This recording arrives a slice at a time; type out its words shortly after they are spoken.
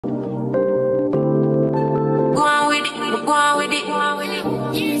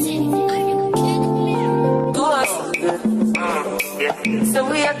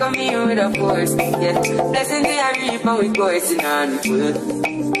we are coming with a force. Yeah, blessing the reap and we coursing on full.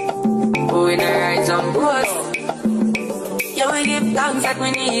 Oh, we not rise and boast. Yeah, we give thanks like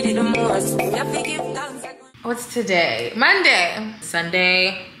we need it the most. We have to give thanks like we... What's today? Monday.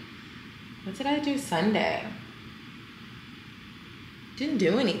 Sunday. What did I do Sunday? Didn't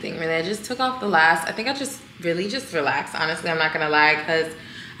do anything really. I just took off the last. I think I just really just relaxed. Honestly, I'm not gonna lie, because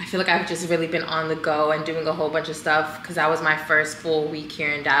I feel like I've just really been on the go and doing a whole bunch of stuff, because that was my first full week here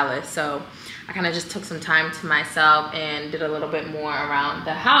in Dallas. So I kind of just took some time to myself and did a little bit more around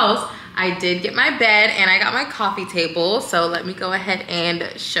the house. I did get my bed and I got my coffee table. So let me go ahead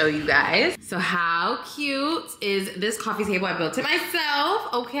and show you guys. So how cute is this coffee table? I built it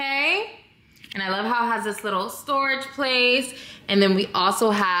myself, okay? And I love how it has this little storage place. And then we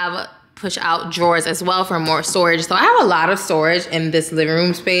also have push out drawers as well for more storage. So I have a lot of storage in this living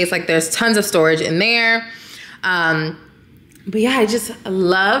room space. Like there's tons of storage in there. But yeah, I just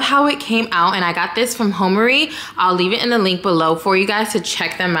love how it came out, and I got this from Homery. I'll leave it in the link below for you guys to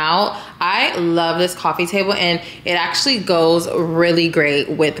check them out. I love this coffee table, and it actually goes really great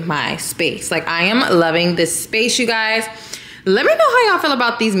with my space. Like I am loving this space, you guys. Let me know how y'all feel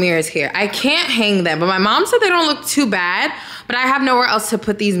about these mirrors here. I can't hang them, but my mom said they don't look too bad, but I have nowhere else to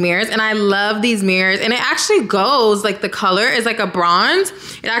put these mirrors, and I love these mirrors, and it actually goes, like the color is like a bronze.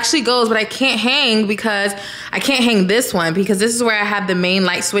 It actually goes, but I can't hang because I can't hang this one because this is where I have the main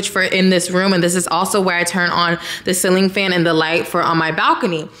light switch for in this room, and this is also where I turn on the ceiling fan and the light for on my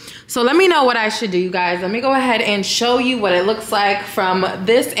balcony. So let me know what I should do, you guys. Let me go ahead and show you what it looks like from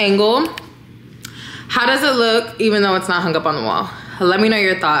this angle. How does it look even though it's not hung up on the wall? Let me know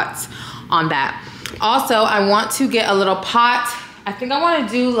your thoughts on that. Also, I want to get a little pot. I think I want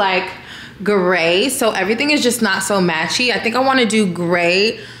to do like gray, so everything is just not so matchy. I think I want to do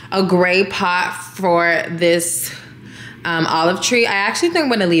gray, a gray pot for this olive tree. I actually think I'm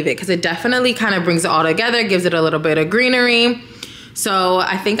going to leave it because it definitely kind of brings it all together, gives it a little bit of greenery. So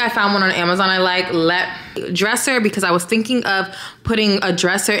I think I found one on Amazon I like, dresser, because I was thinking of putting a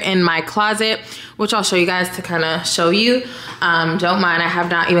dresser in my closet, which I'll show you guys to kind of show you. Don't mind, I have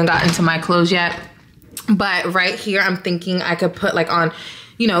not even gotten to my clothes yet. But right here, I'm thinking I could put like on,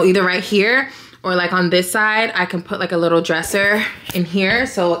 you know, either right here or like on this side, I can put like a little dresser in here.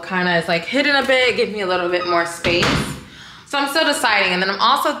 So it kind of is like hidden a bit, give me a little bit more space. So I'm still deciding. And then I'm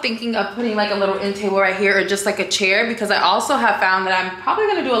also thinking of putting like a little end table right here or just like a chair, because I also have found that I'm probably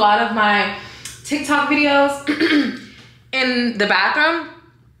gonna do a lot of my TikTok videos in the bathroom.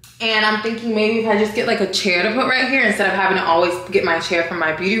 And I'm thinking maybe if I just get like a chair to put right here instead of having to always get my chair from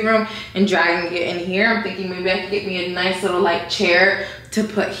my beauty room and dragging it in here, I'm thinking maybe I could get me a nice little like chair to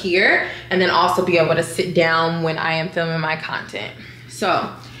put here and then also be able to sit down when I am filming my content.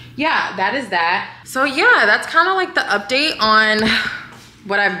 So yeah, that is that. So yeah, that's kind of like the update on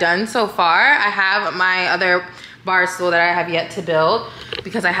what I've done so far. I have my other bar stool that I have yet to build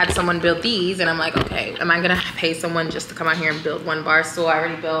because I had someone build these, and I'm like, okay, am I gonna pay someone just to come out here and build one bar stool? I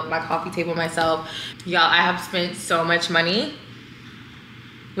already built my coffee table myself. Y'all, I have spent so much money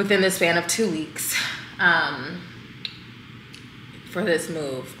within the span of 2 weeks for this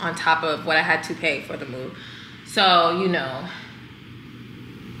move, on top of what I had to pay for the move. So, you know,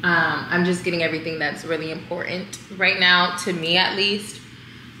 I'm just getting everything that's really important right now, to me at least.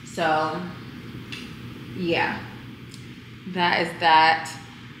 So yeah, that is that.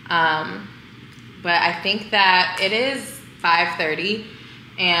 But I think that it is 5:30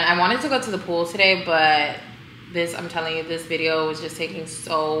 and I wanted to go to the pool today, but this, I'm telling you, this video was just taking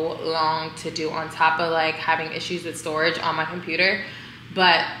so long to do, on top of like having issues with storage on my computer.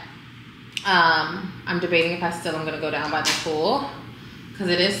 But I'm debating if I still am gonna go down by the pool because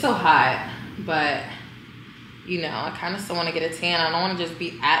it is so hot. But you know, I kind of still want to get a tan. I don't want to just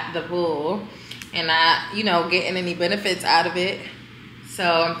be at the pool and not, you know, getting any benefits out of it. So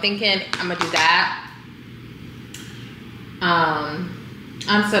I'm thinking I'm gonna do that.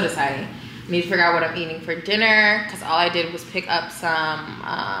 I'm still deciding. I need to figure out what I'm eating for dinner, because all I did was pick up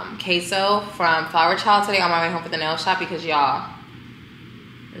some queso from Flower Child today on my way home from the nail shop, because y'all,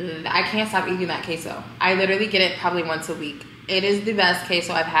 I can't stop eating that queso. I literally get it probably once a week. It is the best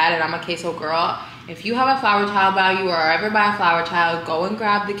queso I've had, and I'm a queso girl. If you have a Flower Child by you or ever buy a Flower Child, go and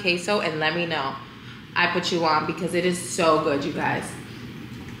grab the queso and let me know. I put you on, because it is so good, you guys.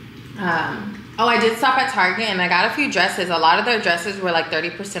 Oh, I did stop at Target and I got a few dresses. A lot of their dresses were like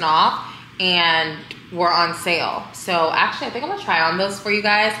 30% off and were on sale. So actually, I think I'm gonna try on those for you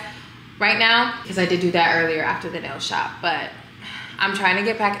guys right now, because I did do that earlier after the nail shop. But I'm trying to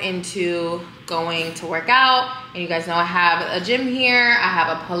get back into going to work out. And you guys know I have a gym here. I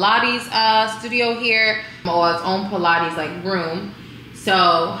have a Pilates studio here. Well, its own Pilates like room. So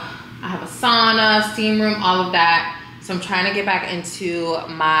I have a sauna, steam room, all of that. So I'm trying to get back into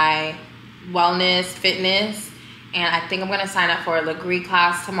my wellness, fitness, and I think I'm gonna sign up for a Legree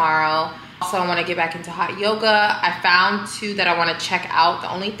class tomorrow. Also, I wanna get back into hot yoga. I found 2 that I wanna check out. The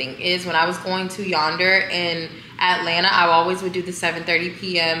only thing is, when I was going to Yonder in Atlanta, I always would do the 7:30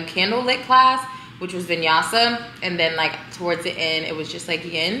 p.m. candlelit class, which was vinyasa, and then like towards the end, it was just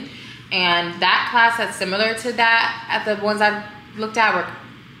like yin. And that class that's similar to that, at the ones I've looked at, were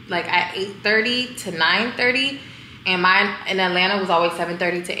like at 8:30 to 9:30. And mine in Atlanta was always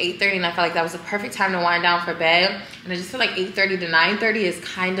 7:30 to 8:30, and I felt like that was the perfect time to wind down for bed. And I just feel like 8:30 to 9:30 is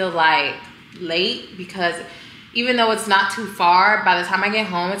kind of like late, because even though it's not too far, by the time I get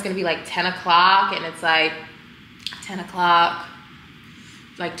home, it's gonna be like 10 o'clock, and it's like 10 o'clock.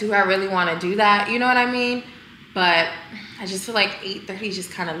 Like, do I really want to do that? You know what I mean? But I just feel like 8:30 is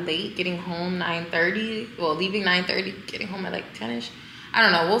just kind of late. Getting home 9:30, well, leaving 9:30, getting home at like 10ish. I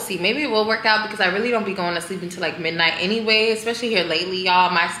don't know, we'll see. Maybe it will work out, because I really don't be going to sleep until like midnight anyway, especially here lately, y'all.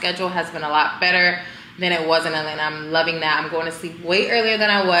 My schedule has been a lot better than it was in Atlanta. I'm loving that. I'm going to sleep way earlier than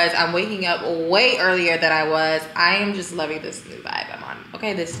I was. I'm waking up way earlier than I was. I am just loving this new vibe I'm on,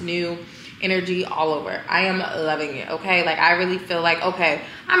 okay? This new energy all over. I am loving it, okay? Like, I really feel like, okay,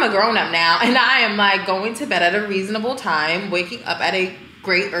 I'm a grown-up now, and I am like going to bed at a reasonable time, waking up at a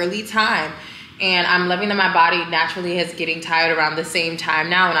great early time. And I'm loving that my body naturally is getting tired around the same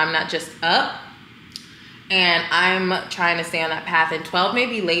time now, and I'm not just up. And I'm trying to stay on that path. And 12 may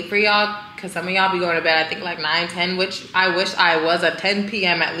be late for y'all, because some of y'all be going to bed, I think like 9, 10, which I wish I was at 10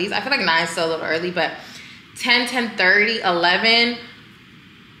 p.m. at least. I feel like 9 is still a little early, but 10, 10:30, 11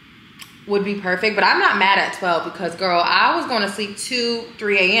 would be perfect. But I'm not mad at 12, because girl, I was going to sleep 2,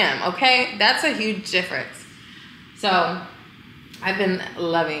 3 a.m. okay? That's a huge difference. So I've been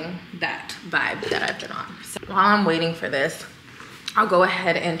loving that vibe that I've been on. So while I'm waiting for this, I'll go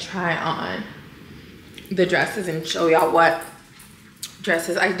ahead and try on the dresses and show y'all what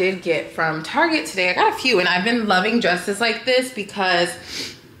dresses I did get from Target today. I got a few, and I've been loving dresses like this because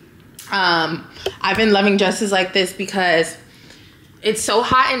it's so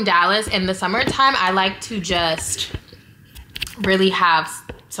hot in Dallas in the summertime. I like to just really have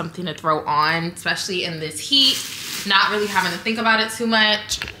something to throw on, especially in this heat. Not really having to think about it too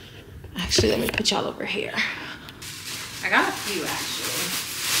much. Actually, let me put y'all over here. I got a few actually.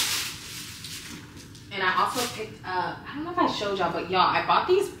 And I also picked up, I don't know if I showed y'all, but y'all, I bought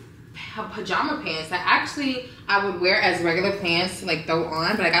these pajama pants that actually I would wear as regular pants to like throw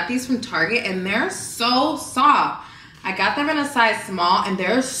on, but I got these from Target, and they're so soft. I got them in a size small, and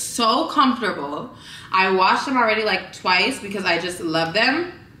they're so comfortable. I washed them already like twice because I just love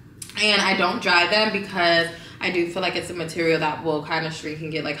them, and I don't dry them because I do feel like it's a material that will kind of shrink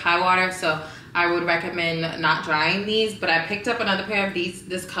and get like high water. So I would recommend not drying these. But I picked up another pair of these,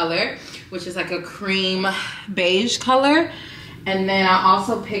 this color, which is like a cream beige color. And then I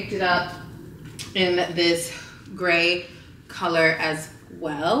also picked it up in this gray color as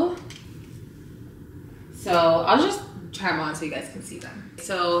well. So I'll just try them on so you guys can see them.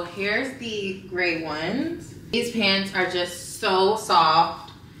 So here's the gray ones. These pants are just so soft.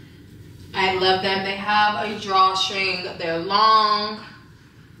 I love them. They have a drawstring. They're long.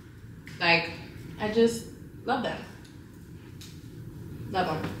 Like, I just love them. Love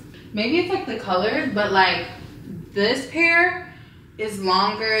them. Maybe it's like the colors, but like this pair is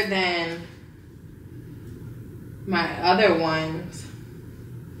longer than my other ones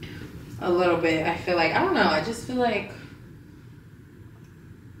a little bit. I feel like, I don't know. I just feel like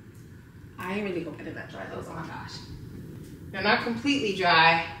I really hope I did not dry those. Oh my gosh. They're not completely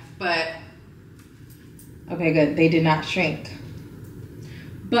dry, but okay, good. They did not shrink.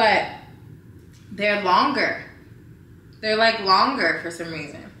 But they're longer. They're like longer for some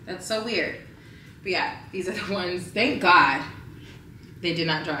reason. That's so weird. But yeah, these are the ones, thank God they did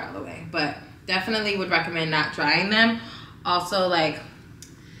not dry all the way. But definitely would recommend not drying them. Also, like,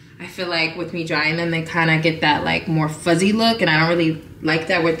 I feel like with me drying them, they kind of get that like more fuzzy look, and I don't really like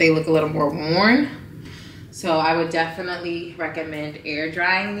that where they look a little more worn. So I would definitely recommend air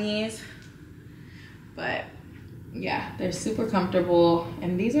drying these. But yeah, they're super comfortable.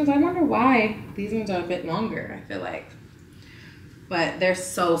 And these ones, I wonder why these ones are a bit longer, I feel like. But they're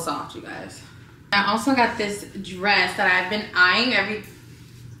so soft, you guys. I also got this dress that I've been eyeing every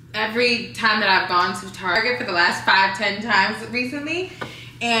time that I've gone to Target for the last 5-10 times recently.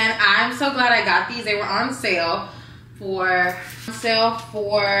 And I'm so glad I got these. They were on sale for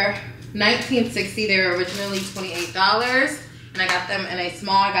 $19.60. They were originally $28. And I got them in a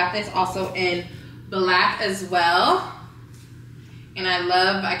small. I got this also in black as well. And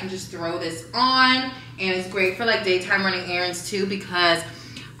I can just throw this on. And it's great for like daytime running errands too, because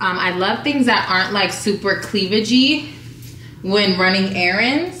I love things that aren't like super cleavagey when running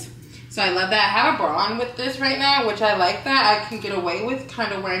errands. So I love that. I have a bra on with this right now, which I like that. I can get away with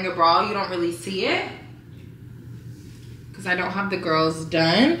kind of wearing a bra. You don't really see it because I don't have the girls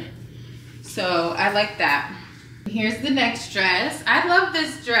done. So I like that. Here's the next dress. I love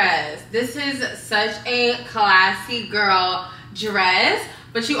this dress. This is such a classy girl dress,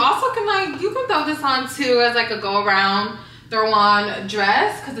 but you also can like, you can throw this on too as like a go around, throw on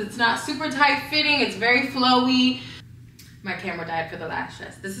dress, because it's not super tight fitting. It's very flowy. My camera died for the last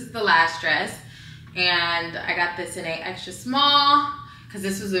dress. This is the last dress, and I got this in a extra small because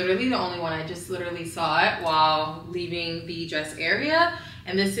this was literally the only one. I just literally saw it while leaving the dress area,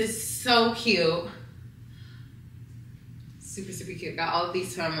 and this is so cute. Super, super cute. Got all of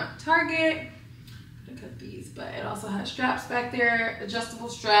these from Target. I'm gonna cut these, but it also has straps back there, adjustable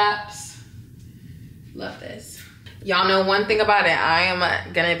straps. Love this. Y'all know one thing about it. I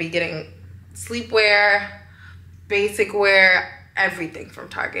am gonna be getting sleepwear, basic wear, everything from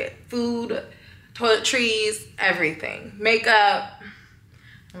Target. Food, toiletries, everything. Makeup.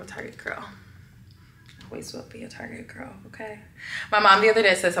 I'm a Target girl. I always will be a Target girl, okay? My mom the other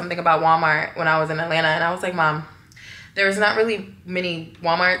day said something about Walmart when I was in Atlanta, and I was like, Mom, there's not really many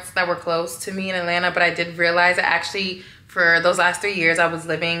Walmarts that were close to me in Atlanta, but I did realize that actually for those last 3 years I was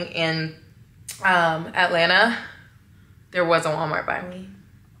living in Atlanta, there was a Walmart by me,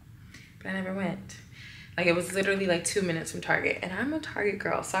 but I never went. Like, it was literally like 2 minutes from Target, and I'm a Target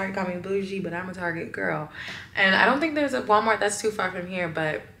girl. Sorry, call me bougie, but I'm a Target girl. And I don't think there's a Walmart that's too far from here,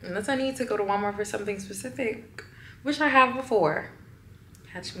 but unless I need to go to Walmart for something specific, which I have before,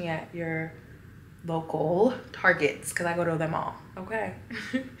 catch me at your local Targets, because I go to them all, okay?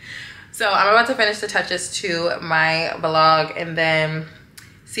 So I'm about to finish the touches to my vlog and then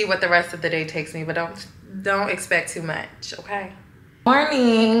see what the rest of the day takes me, but don't expect too much, okay?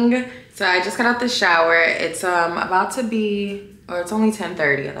 Morning. So I just got out the shower. It's about to be, or it's only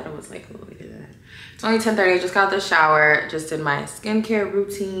 10:30. I thought it was like a little later than that. It's only 10:30. I just got out the shower, just did my skincare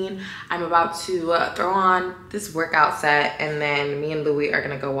routine. I'm about to throw on this workout set, and then me and Louie are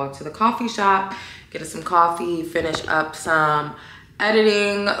gonna go walk to the coffee shop, get us some coffee, finish up some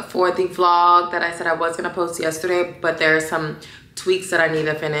editing for the vlog that I said I was gonna post yesterday, but there are some tweaks that I need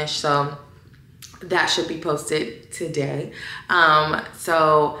to finish, so that should be posted today.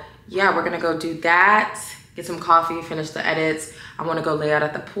 So yeah, we're gonna go do that, get some coffee, finish the edits. I wanna go lay out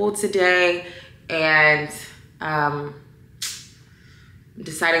at the pool today, and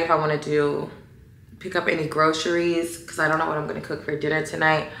deciding if I wanna pick up any groceries, because I don't know what I'm gonna cook for dinner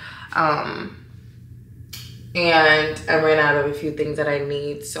tonight. And I ran out of a few things that I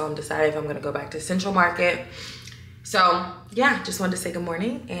need, so I'm deciding if I'm gonna go back to Central Market. So yeah, just wanted to say good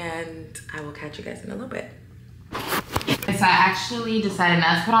morning, and I will catch you guys in a little bit. So I actually decided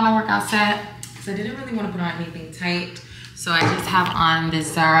not to put on a workout set because I didn't really want to put on anything tight. So I just have on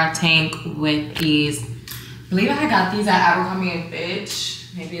this Zara tank with these, I believe I got these at Abercrombie & Fitch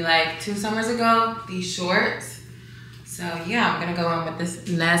maybe like 2 summers ago, these shorts. So yeah, I'm gonna go in with this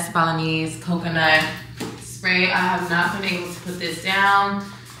Nest Balinese coconut spray. I have not been able to put this down.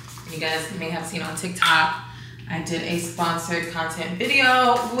 You guys may have seen on TikTok, I did a sponsored content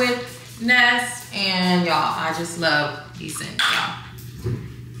video with Nest, and y'all, I just love these scents, y'all.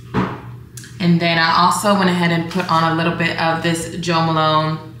 And then I also went ahead and put on a little bit of this Jo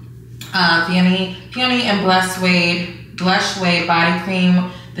Malone Peony and Blush Suede body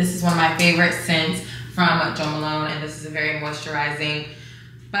cream. This is one of my favorite scents from Jo Malone, and this is a very moisturizing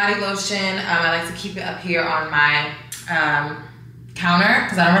body lotion. I like to keep it up here on my counter,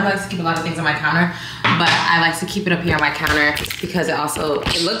 because I don't really like to keep a lot of things on my counter, but I like to keep it up here on my counter because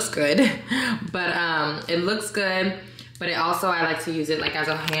it looks good. But it looks good, but it also, I like to use it like as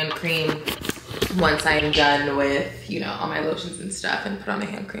a hand cream once I'm done with, you know, all my lotions and stuff, and put on the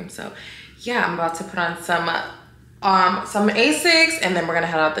hand cream. So yeah, I'm about to put on some Asics, and then we're gonna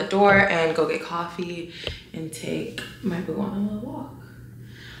head out the door and go get coffee and take my boo on a little walk.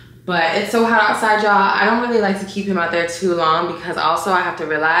 But it's so hot outside, y'all. I don't really like to keep him out there too long, because also I have to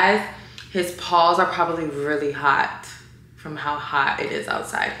realize his paws are probably really hot from how hot it is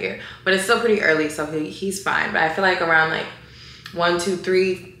outside here. But it's still pretty early, so he's fine. But I feel like around like 1, 2,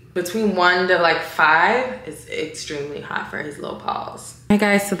 3, between 1 to like 5 is extremely hot for his little paws. Hey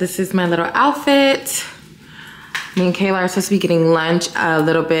guys, so this is my little outfit. Me and Kayla are supposed to be getting lunch a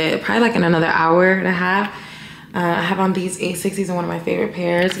little bit, probably like in another hour and a half. I have on these Asics. These are one of my favorite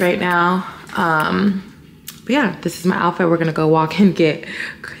pairs right now. But yeah, this is my outfit. We're gonna go walk and get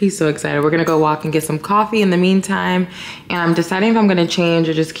He's so excited. We're gonna go walk and get some coffee in the meantime. And I'm deciding if I'm gonna change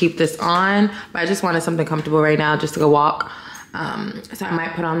or just keep this on. But I just wanted something comfortable right now just to go walk. So I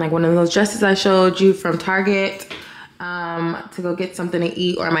might put on like one of those dresses I showed you from Target to go get something to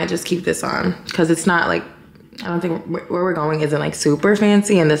eat, or I might just keep this on because it's not like, I don't think where we're going isn't like super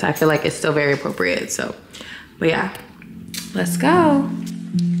fancy, and this I feel like it's still very appropriate. So, but yeah, let's go.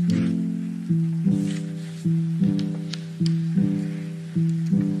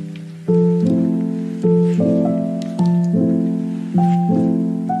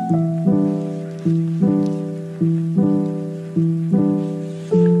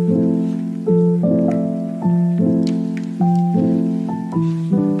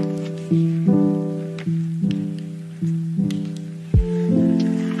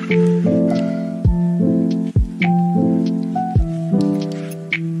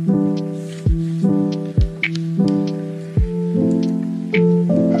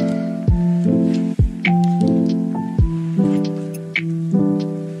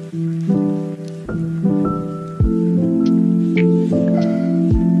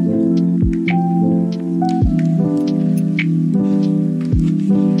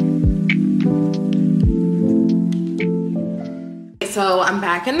 So I'm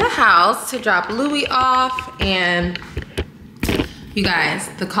back in the house to drop Louis off, and you guys,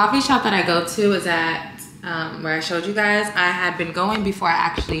 the coffee shop that I go to is at where I showed you guys. I had been going before I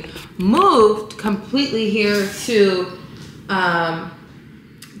actually moved completely here to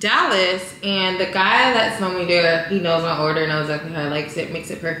Dallas, and the guy that's known me there, he knows my order, knows exactly how I likes it, makes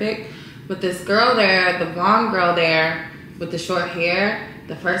it perfect. But this girl there, the blonde girl there with the short hair,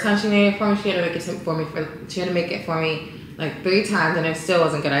 the first time she made it for me, she had to make it for me like 3 times, and it still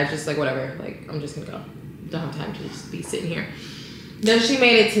wasn't good. I was just like, whatever, like, I'm just gonna go. Don't have time to just be sitting here. Then she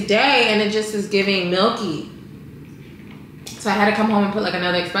made it today, and it just was giving milky. So I had to come home and put like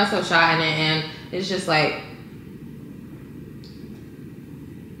another espresso shot in it, and it's just like,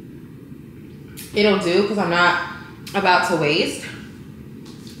 it'll do because I'm not about to waste.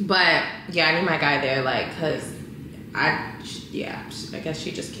 But yeah, I need my guy there, like, cause I guess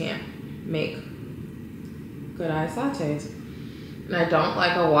she just can't make good iced lattes. And I don't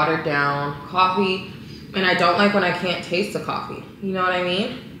like a watered down coffee, and I don't like when I can't taste the coffee, you know what I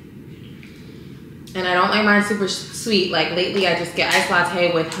mean? And I don't like mine super sweet. Like lately I just get iced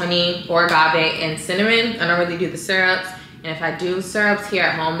latte with honey or agave and cinnamon. I don't really do the syrups, and if I do syrups here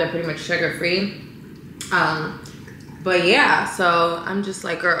at home, they're pretty much sugar free. But yeah, so I'm just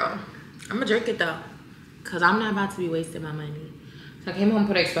like, girl, I'm gonna drink it though, cause I'm not about to be wasting my money. So I came home,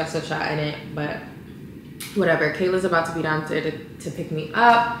 put an espresso shot in it, but whatever. Kayla's about to be down there to pick me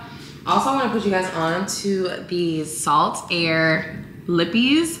up. Also, I want to put you guys on to these Salt Air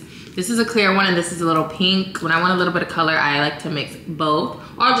Lippies. This is a clear one, and this is a little pink. When I want a little bit of color, I like to mix both,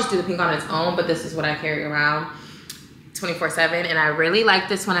 or I'll just do the pink on its own, but this is what I carry around 24/7, and I really like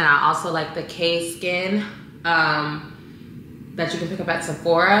this one. And I also like the K-Skin that you can pick up at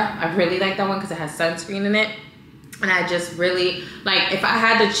Sephora. I really like that one because it has sunscreen in it. And I just really, like, if I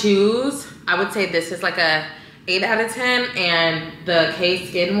had to choose, I would say this is like a 8 out of 10, and the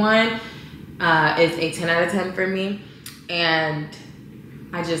K-Skin one is a 10 out of 10 for me. And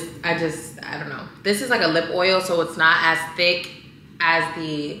I don't know. This is like a lip oil, so it's not as thick as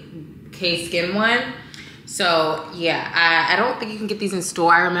the K-Skin one. So yeah, I don't think you can get these in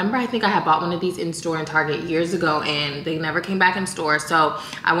store. I remember, I think I had bought one of these in store in Target years ago, and they never came back in store. So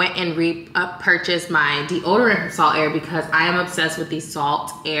I went and purchased my deodorant from Salt Air because I am obsessed with the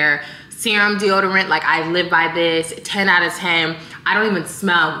Salt Air serum deodorant. Like, I live by this, 10 out of 10. I don't even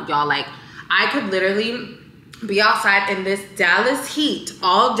smell, y'all. Like, I could literally be outside in this Dallas heat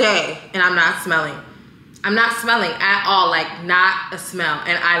all day and I'm not smelling. I'm not smelling at all, like, not a smell.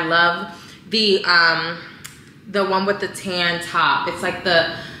 And I love the one with the tan top. It's like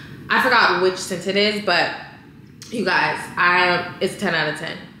I forgot which scent it is, but you guys, it's 10 out of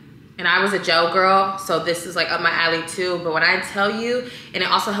 10. And I was a gel girl, so this is like up my alley too. But when I tell you, and it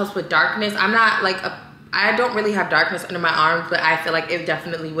also helps with darkness, I don't really have darkness under my arms, but I feel like it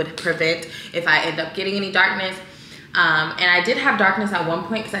definitely would prevent if I end up getting any darkness. And I did have darkness at one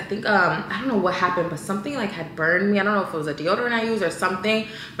point because I think, I don't know what happened, but something like had burned me. I don't know if it was a deodorant I used or something,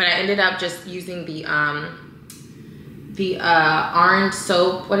 but I ended up just using the orange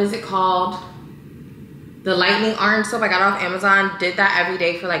soap. What is it called? The lightning orange soap I got off Amazon. Did that every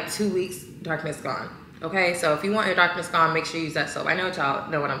day for like 2 weeks. Darkness gone. Okay, so if you want your darkness gone, make sure you use that soap. I know y'all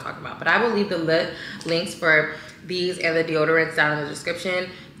know what I'm talking about, but I will leave the links for these and the deodorants down in the description.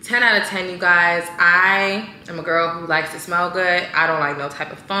 10 out of 10, you guys. I am a girl who likes to smell good. I don't like no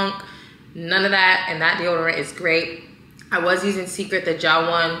type of funk, none of that, and that deodorant is great. I was using Secret. The gel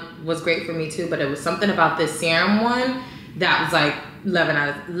one was great for me too, but it was something about this serum one that was like 11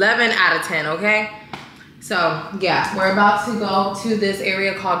 out of 10, okay? So yeah, we're about to go to this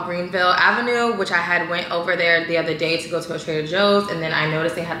area called Greenville Avenue, which I had went over there the other day to go to a Trader Joe's, and then I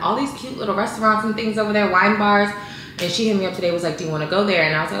noticed they had all these cute little restaurants and things over there, wine bars, and she hit me up today, was like, do you want to go there?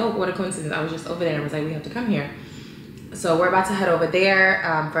 And I was like, oh, what a coincidence. I was just over there and was like, we have to come here. So we're about to head over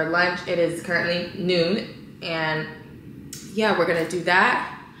there for lunch. It is currently noon, and yeah, we're gonna do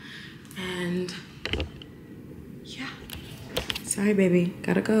that. And yeah, sorry baby,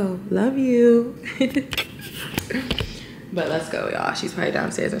 gotta go, love you. But let's go, y'all. She's probably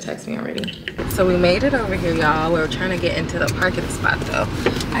downstairs and texted me already. So we made it over here, y'all. We were trying to get into the parking spot though.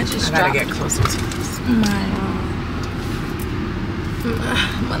 I gotta get closer to this.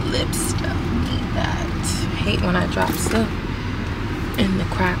 My lips still need that. I hate when I drop stuff in the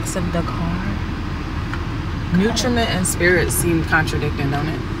cracks of the car. Nutriment and spirit seem contradicting, don't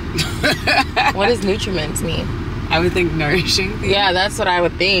it? What does nutriments mean? I would think nourishing. Yeah, that's what I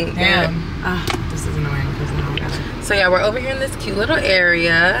would think. Damn. This is annoying because now I gotta... So yeah, we're over here in this cute little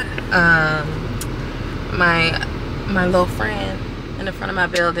area. My little friend in the front of my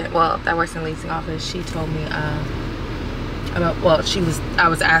building, well, that works in the leasing office, she told me about, well, I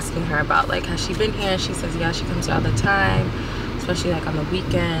was asking her about like, has she been here? And she says, yeah, she comes here all the time, especially like on the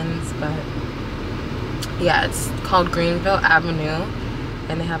weekends. But yeah, it's called Greenville Avenue,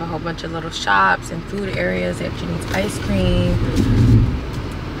 and they have a whole bunch of little shops and food areas. They have Jenny's ice cream,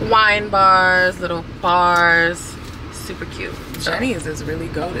 wine bars, little bars, super cute. Jenny's is really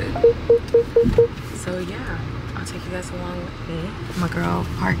goated. So yeah, I'll take you guys along with me. My girl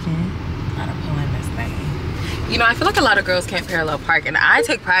parking. Gotta pull in this thing. You know, I feel like a lot of girls can't parallel park, and I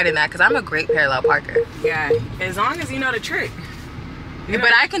take pride in that because I'm a great parallel parker. Yeah, as long as you know the trick. You know,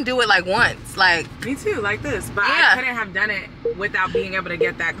 but I can do it like once, like me too, like this. But yeah. I couldn't have done it without being able to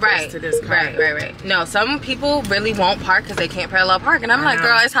get that close to this car. Right. No, some people really won't park because they can't parallel park, and I'm like,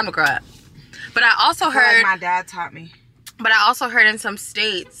 girl, it's time to grow up. But I also heard, like my dad taught me. But I also heard in some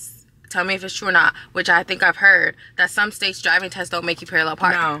states, tell me if it's true or not, which I think I've heard, that some states driving tests don't make you parallel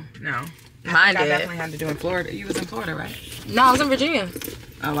park. No. Mine did. I definitely had to do in Florida. You was in Florida, right? No, I was in Virginia.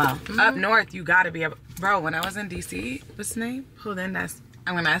 Oh wow. Up north, you gotta be able. Bro, when I was in DC, what's the name? Well, then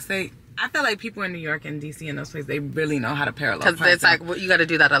when I say, I feel like people in New York and DC and those places, they really know how to parallel park. Because it's like, well, you got to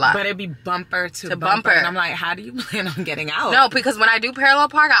do that a lot. But it'd be bumper to bumper. And I'm like, how do you plan on getting out? No, because when I do parallel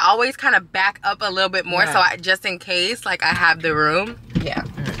park, I always kind of back up a little bit more. Yeah. So just in case, like, I have the room. Yeah.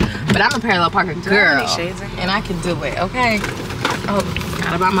 But I'm a parallel parker girl. And I can do it, okay? Oh,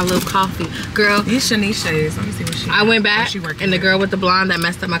 forgot about my little coffee. Girl. These Shanice shades. Let me see what she I went back, and the girl with the blonde that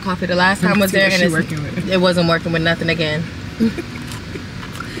messed up my coffee the last time was there. And it wasn't working with nothing again.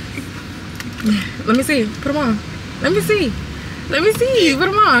 Let me see. Put them on. Let me see. Put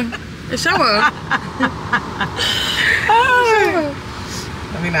them on. Show them.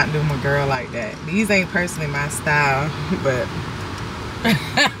 Let me not do my girl like that. These ain't personally my style, but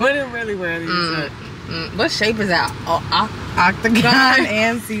I wouldn't really wear these. What shape is that? Octagon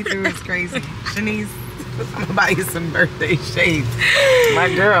and see-through is crazy. Shanice, I'm gonna buy you some birthday shades.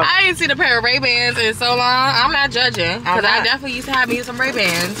 My girl. I ain't seen a pair of Ray-Bans in so long. I'm not judging. Because I definitely used to have me some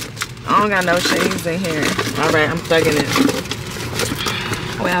Ray-Bans. I don't got no shades in here. Alright, I'm thugging it.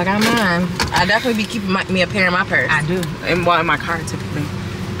 Well, I got mine. I definitely be keeping me a pair in my purse. I do. And well, in my car typically.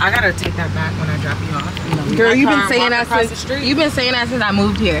 I gotta take that back when I drop you off. Girl, you've been saying that since I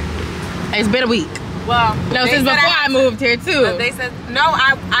moved here. It's been a week. Well, no, since before I moved here too. But they said no.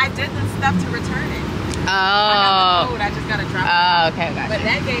 I did the stuff to return it. Oh. I got the code. I just gotta drop it. Oh, okay, gotcha. But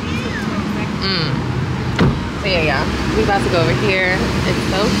that gave me 20 seconds. So yeah, y'all, we about to go over here. It's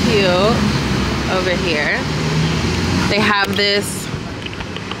so cute over here. They have this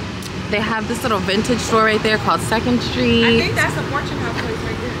little vintage store right there called Second Street. I think that's a Fortune House place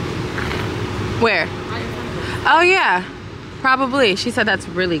right there. Where? Oh yeah, probably. She said that's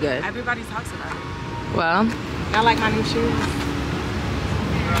really good. Everybody talks about it. Well, y'all like my new shoes?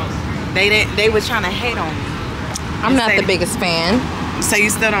 They was trying to hate on me. I'm not the biggest fan. So you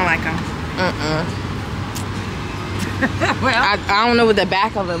still don't like them? Well, I don't know what the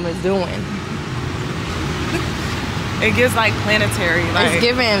back of them is doing. It gives like planetary, like it's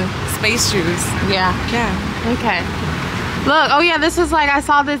giving space shoes. Yeah. Okay. Look, oh yeah, this was like, I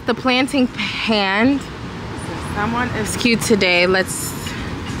saw this, the planting hand. Someone is cute today.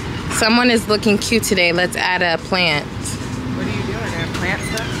 Someone is looking cute today. Let's add a plant. What are you doing there? Plant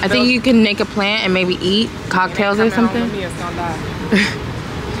stuff? I think you can make a plant and maybe eat cocktails or something. It's gonna die.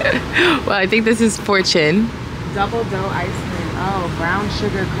 Well, I think this is Fortune. Double dough ice cream. Oh, brown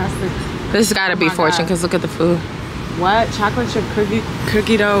sugar crusted. This has got to be Fortune because look at the food. What? Chocolate chip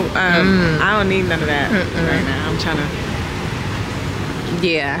cookie dough? I don't need none of that right now. I'm trying to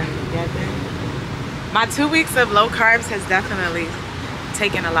Yeah. get there. My 2 weeks of low carbs has definitely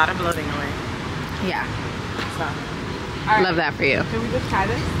taken a lot of bloating away. Yeah. So, Love that for you. can we just try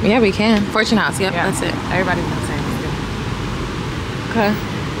this? Yeah, we can. Fortune House. Yep, Yeah. that's it. Everybody's been saying it's good. Okay.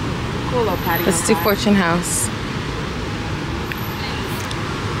 Cool little patio. Let's do vibe. Fortune House.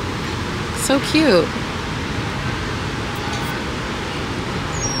 So cute.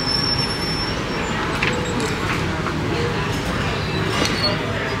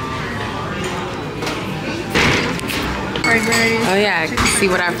 Oh yeah, see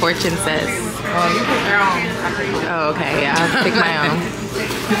what our fortune says. Oh, you pick your own. Oh, okay, yeah, I'll pick my own.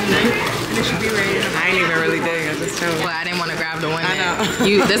 It should be ready. I ain't even really digging. I just chose. Well, I didn't want to grab the one I know.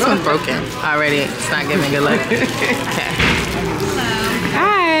 this one's broken already. It's not giving good luck. Okay.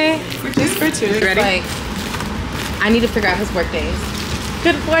 Hi. Just for two. It's Ready? like, I need to figure out his birthdays.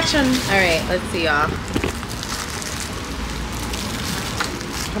 Good fortune. All right, let's see y'all.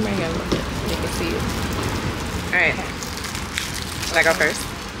 Come right here a little bit. They can see you. All right. Should I go first?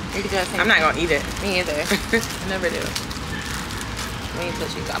 You can do that same I'm not gonna eat it. Me either. I never do. Wait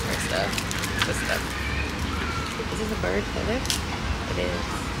until she got her stuff. This stuff. Is this a bird feather? It is.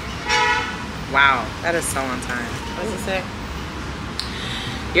 Wow, that is so on time. What does it say?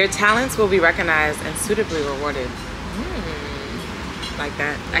 Your talents will be recognized and suitably rewarded. Like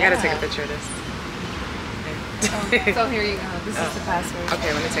that. I gotta take a Yeah. picture of this. So here you go. This is the password.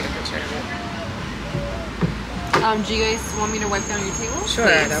 Okay, let me take a picture of it. Do you guys want me to wipe down your table? Sure,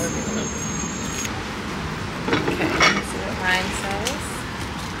 Yes. that would be cool. Okay, let's see what mine says.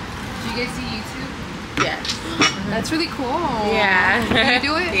 Do you guys see YouTube? Yes. That's really cool. Yeah. Can you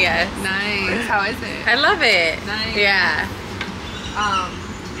do it? Yes. Nice. How is it? I love it. Nice. Yeah.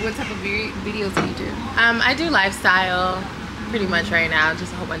 What type of videos do you do? I do lifestyle pretty much right now.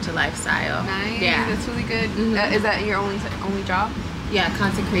 Just a whole bunch of lifestyle. Nice. Yeah. That's really good. Mhm. Is that your only job? Yeah,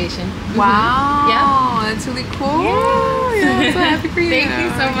 content creation. Wow. Yeah. That's really cool. Yeah. I'm so happy for you. Thank you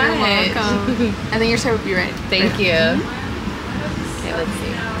so much. You're welcome. And then your shirt will be ready. Thank you. Okay, let's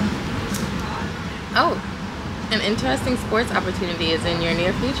see. Oh, an interesting sports opportunity is in your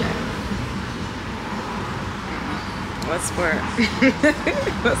near future. What sport?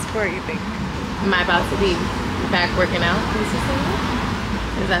 What sport you think? Am I about to be back working out consistently?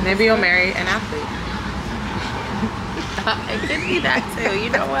 Is that Maybe you'll marry an athlete. It could be that too. You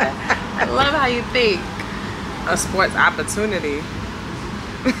know what? I love how you think. A sports opportunity.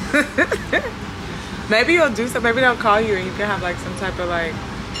 Maybe you'll do something. Maybe they'll call you and you can have like some type of like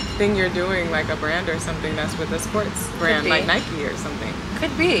thing you're doing, like a brand or something that's with a sports brand, be. like Nike or something.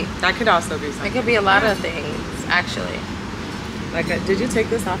 Could be. That could also be It something. could be a lot of things, actually. Like, did you take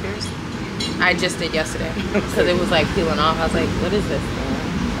this off yours? I just did yesterday because it was like peeling off. I was like, what is this?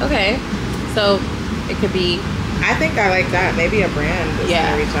 Okay. So it could be, I think I like that. Maybe a brand is Yeah.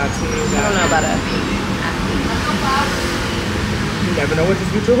 gonna reach out to you. I don't know about a You never know what the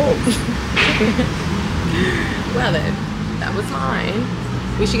future holds. Well then, that was mine.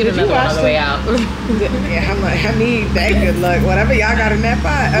 We should get Did you another one watch on the way out. Yeah, I'm like, I need that good luck. Whatever y'all got in that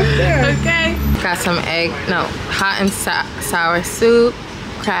pot up there. Okay. Got some hot and sour soup,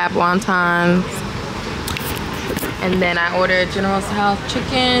 crab wontons, and then I ordered General Tso's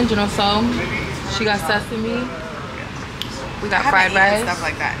chicken, General Tso. She got sesame. We got fried rice. Stuff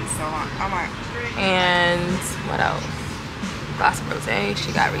like that in so long. Oh my. And what else? Glass of rosé.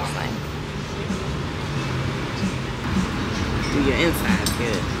 She got Riesling. Do your insides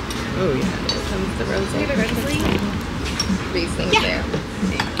good. Oh yeah. Here comes the rosé. Riesling's there.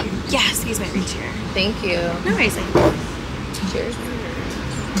 Yeah, excuse my reach here. Thank you. No worries. Cheers.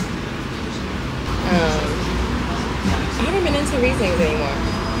 I haven't been into Rieslings anymore.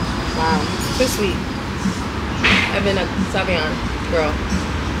 Wow. Too sweet. I've been a Sauvignon girl.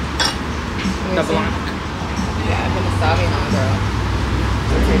 The Blanc. Yeah, I've been a Sauvignon girl.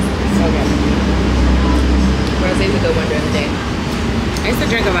 So good. Rosé's a good one during the day. I used to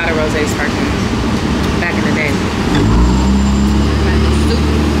drink a lot of rosé sparkling back in the day.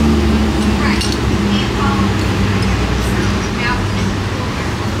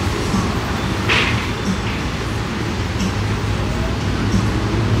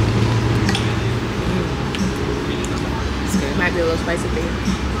 It might be a little spicy for you.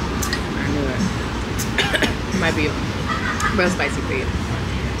 I knew it. It might be real spicy for you.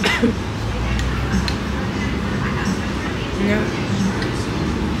 Yeah.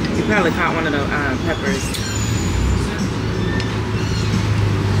 You probably caught one of the peppers.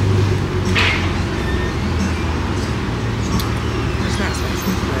 It's not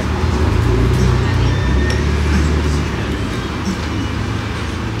spicy, but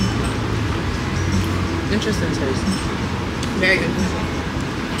Interesting taste. Very interesting.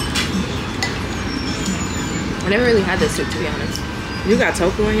 I never really had this soup, to be honest. You got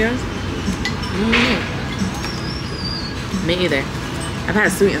tofu in yours? Me either. I've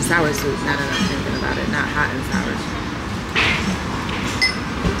had sweet and sour soup now that I'm thinking about it, not hot and sour.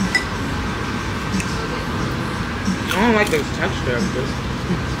 I don't like the texture of this.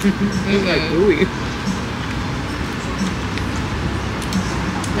 It's like gooey.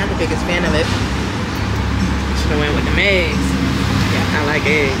 Not the biggest fan of it. Should've went with the eggs. Yeah, I like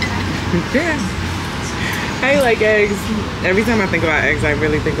eggs. I like eggs. Every time I think about eggs, I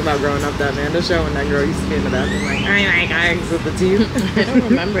really think about growing up that Amanda show when that girl used to be in the bathroom like, I like eggs with the teeth. I don't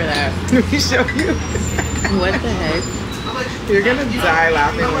remember that. Let me show you. What the heck? You're gonna die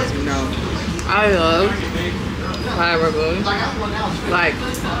laughing once you know. I love fireworks. Like,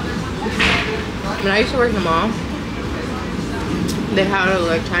 when I used to work in the mall, they had a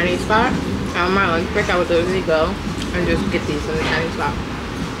like Chinese spot. On my lunch break, I would literally go and just get these from the Chinese spot.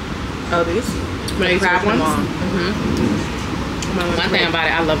 Oh, these? When I used to crab work in the ones? mall. One thing about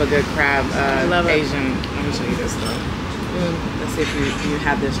it, I love a good crab. I love it. Asian. Let me show you this though. Let's see if you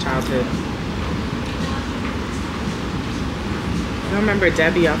had this childhood. I remember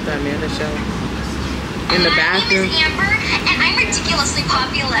Debbie off the Amanda show. In the bathroom. My name is Amber, and I'm ridiculously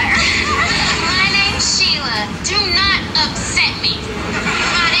popular. My name's Sheila. Do not upset me.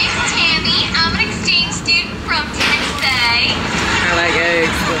 My name's Tammy. I'm an exchange student from Tennessee. I like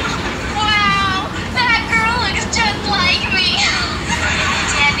eggs. Wow, that girl looks just like me.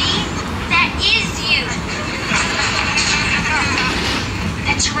 Debbie, that is you.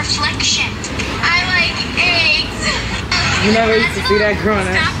 That's a reflection. I like eggs. You never used to see that growing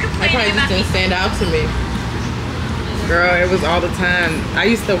up. Stop That complaining probably just about me. didn't stand out to me. Girl, it was all the time. I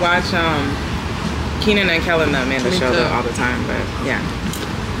used to watch Keenan and Kel in the Amanda Me show too. all the time, but yeah.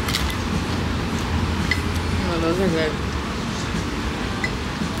 Oh, those are good.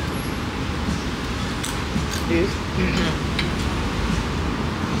 These?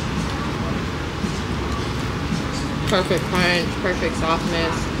 Perfect crunch, perfect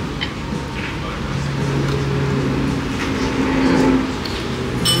softness.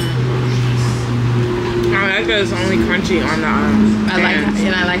 I like that it's only crunchy on the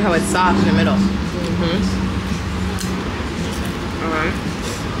I like how it's soft in the middle. Alright.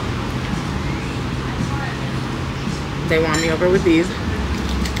 They want me over with these.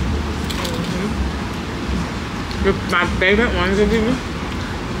 My favorite ones of these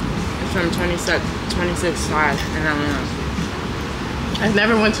is from 26 size in Atlanta. I've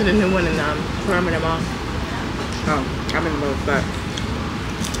never went to the new one in Perimeter Mall. Oh, I've been both, but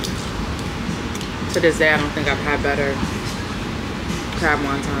to this day I don't think I've had better crab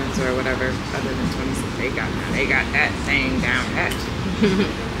wontons or whatever other than 26. They got that thing down pat.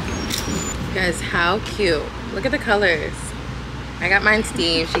 Guys, how cute. Look at the colors. I got mine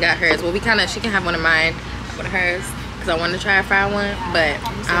steamed, she got hers. Well, she can have one of mine, one of hers, because I wanted to try a fried one, but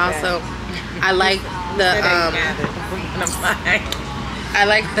I like the I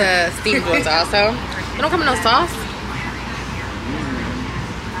like the steamed ones also. They don't come in no sauce.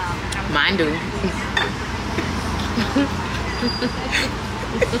 Mine do.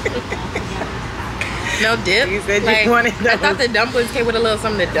 No dip. You said you Like, wanted I thought the dumplings came with a little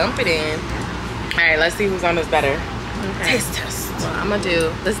something to dump it in. Alright, let's see who's on this better. Okay. Taste test. Well,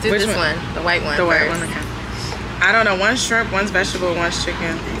 let's do Which this one? one, the white one. The white first. one, okay. I don't know, one's shrimp, one's vegetable, one's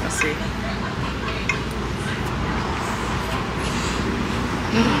chicken. Let's see.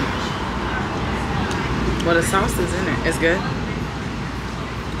 Well, the sauce is in it. It's good.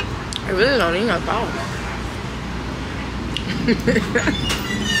 I really don't need no sauce.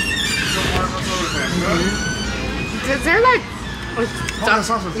 Is there like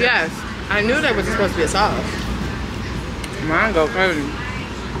sauce? Yes, I knew there was supposed to be a sauce. Mine go crazy.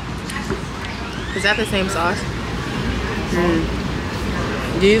 Is that the same sauce?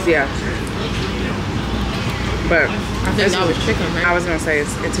 These, yeah. But I think that was chicken, right? I was gonna say it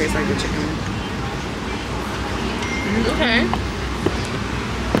tastes like the chicken. Okay.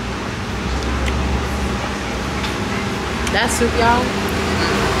 That soup, y'all.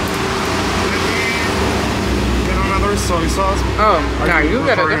 Get another soy sauce. Oh, now you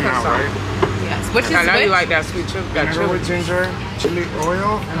got a preferring different that, sauce. right? Yes. Which is I know which? you like that sweet chili. That Vinegar chili. with ginger, chili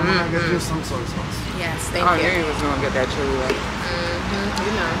oil, and I'm gonna get you some soy sauce. Yes, thank Oh, I you. knew you was gonna get that chili. Right?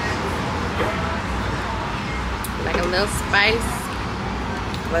 You know. Like a little spice.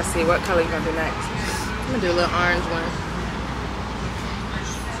 Let's see, what color you gonna do next? I'm gonna do a little orange one.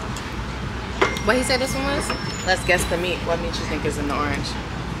 What he said this one was? Let's guess the meat. What meat you think is in the orange?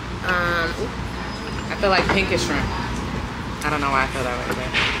 Ooh, I feel like pink is shrimp. I don't know why I feel that way, but I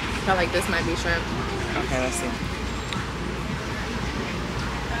feel like this might be shrimp. Okay, let's see.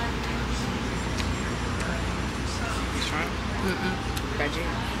 Veggie.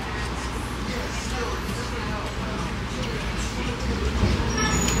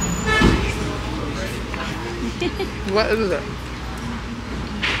 What is it?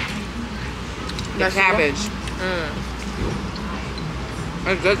 The cabbage.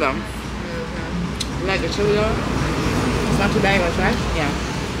 It's good though. You like the chili though? It's not too bad. You want to try? Yeah.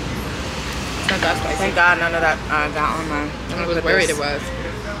 It's not that spicy. Thank God none of that got on mine. I was worried it was.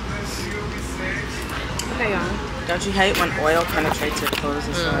 Okay, y'all. Don't you hate when oil penetrates your clothes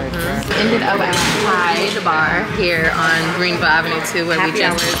and stuff? Ended up at the bar here on Greenville Avenue 2 where we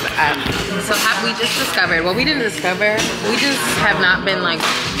just we just discovered, well we didn't discover, we just have not been like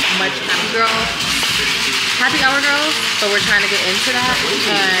much happy hour girls, but we're trying to get into that.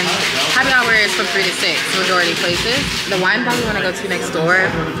 And happy hour is from 3 to 6 majority places. The wine bar we want to go to next door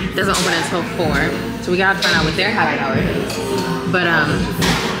doesn't open until 4, so we gotta find out what their happy hour is. But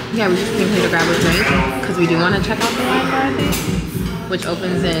yeah, we just came here to grab a drink because we do want to check out the wine bar, I think, which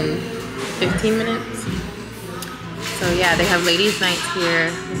opens in 15 minutes. So yeah, they have ladies' nights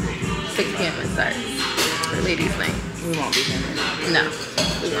here. 6 p.m. it starts for ladies' night. We won't be here. No,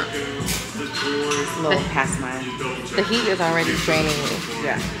 we won't. It's a little past mine. The heat is already draining me.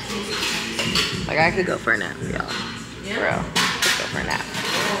 Yeah. Like I could go for a nap, y'all. For real, could go for a nap.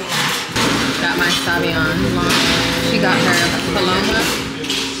 Got my Savion. She got her Paloma.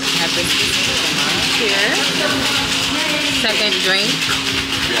 Have this here. Second drink.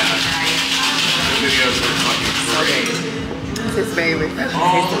 This is very refreshing.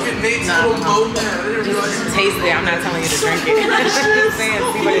 Just taste it. I'm not telling you to drink it. I'm just saying,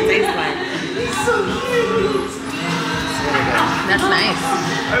 see what it tastes like. That's nice.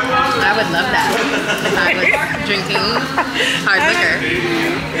 I would love that if I was drinking hard liquor.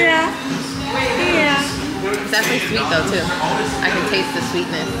 Yeah. It's definitely sweet though too. I can taste the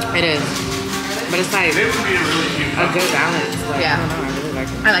sweetness. It is. But it's like a good balance. Like, Yeah. I don't know, I really like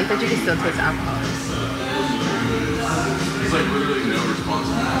it. I like that you can still taste alcohol.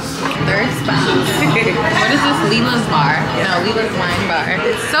 Third spot. What is this? Lila's bar? No, Lila's wine bar.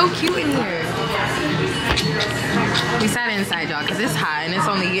 It's so cute in here. We sat inside, y'all, because it's hot and it's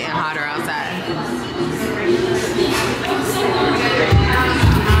only getting hotter outside.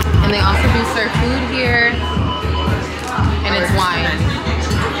 And they also do serve food here, and it's wine.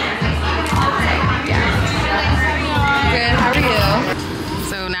 Yeah. Good, how are you?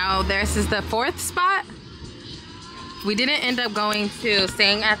 So now this is the 4th spot. We didn't end up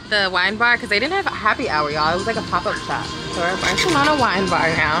staying at the wine bar because they didn't have a happy hour, y'all. It was like a pop-up shop. So we're branching on a wine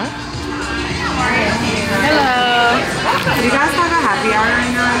bar now. Hello. Do you guys have a happy hour right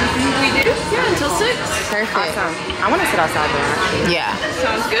now? We do? Yeah, until 6. Perfect. Awesome. I want to sit outside there, actually. Yeah.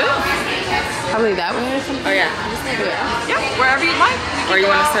 Sounds good. Probably that way or something. Oh, yeah. Yeah, wherever you'd like. Or you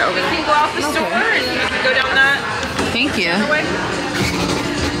want to sit over We there? can go out the store and you can go down that Thank you. way.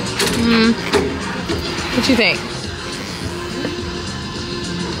 What you think?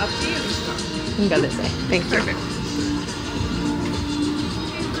 Up to you. You can go this way. Thank you. Perfect.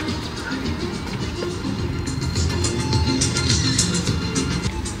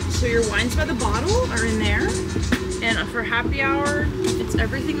 So your wines by the bottle are in there, and for happy hour, it's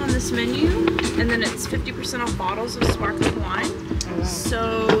everything on this menu, and then it's 50% off bottles of sparkling wine. Oh, wow.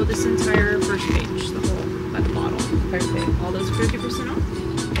 So this entire first page, the whole by the bottle, Perfect. all those are 50%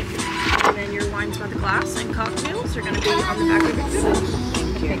 off. And then your wines by the glass and cocktails are going to be on the back of your table.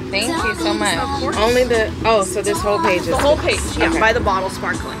 Thank you so much. Of course. Only the, oh, so this whole page is. The whole page, yeah, Okay. by the bottle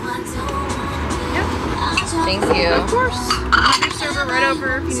sparkling. Thank you. Of course. I'll your server right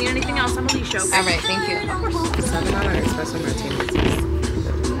over. If you need anything else, I'm Alicia. Okay? All right, thank you. $7 espresso martini.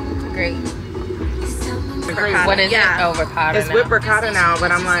 Great. Ricotta. What is Yeah. it? Oh, ricotta It's now. whipped ricotta now,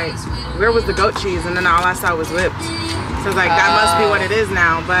 but I'm like, where was the goat cheese? And then all I saw was whipped. So it's like, that must be what it is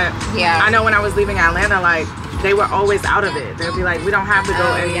now. But Yeah. I know when I was leaving Atlanta, like, they were always out of it. They'd be like, we don't have the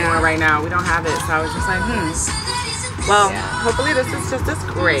goat anymore right now. We don't have it. So I was just like, Well, hopefully this is just as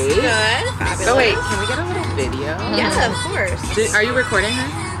great. Good. So wait, can we get a little video? Yeah, of course. Are you recording her?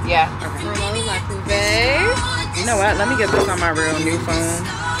 Yeah. You know what? Let me get this on my real new phone.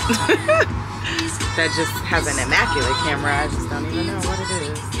 That just has an immaculate camera. I just don't even know what it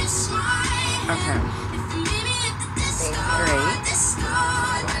is. Okay. Great.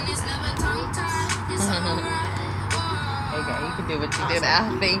 Okay, you can do what you do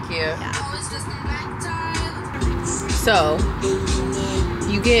now. Thank you. So,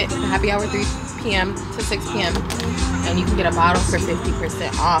 you get happy hour 3 p.m. to 6 p.m. and you can get a bottle for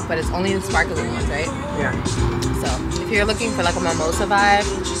 50% off, but it's only the sparkling ones, right? Yeah. So, if you're looking for like a mimosa vibe,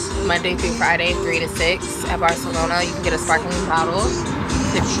 Monday through Friday, 3 to 6 at Barcelona, you can get a sparkling bottle,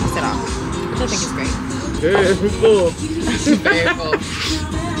 50% off, which I think is great. Very full. Very full.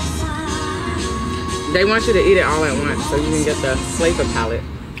 They want you to eat it all at once so you can get the flavor palette.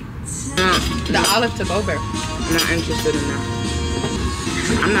 The olive took over. I'm not interested in that.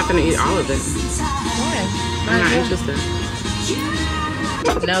 I'm not gonna eat all of it. Why? I'm not interested.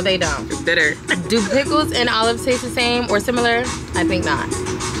 No, they don't. It's bitter. Do pickles and olives taste the same or similar? I think not. I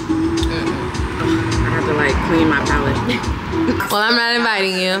have to like clean my palate. Well, I'm not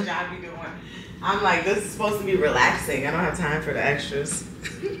inviting you. I'm like, this is supposed to be relaxing. I don't have time for the extras.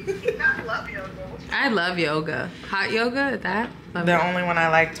 I love yoga. Hot yoga at that? Love The it. only one I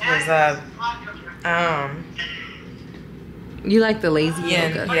liked was You like the lazy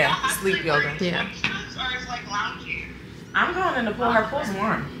yoga? yeah, sleep yoga. Yeah. I'm going in the pool. Her pool's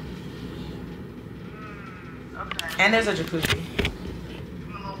warm. And there's a jacuzzi.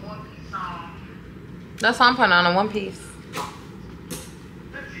 That's why I'm putting on a one piece.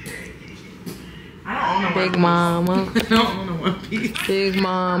 I don't own a Big mama. I don't own a one piece. Big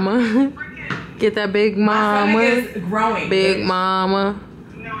mama. Get that big My mama. stomach is growing. Big mama.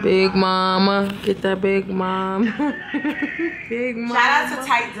 Big mama. Get that big mama. Big mama. Shout out to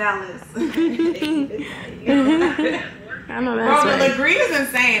Tight Dallas. I know Bro, that's the right. green is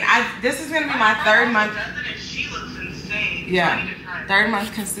insane. This is gonna be my third month. She looks insane. Yeah, third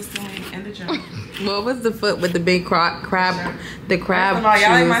month consistently in the gym. What was the foot with the big crab? The crab First of all,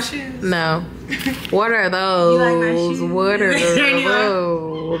 y'all like my shoes? shoes? No. What are those? You like my shoes? What are You like-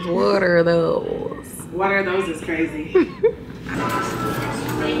 those? What are those? What are those is crazy.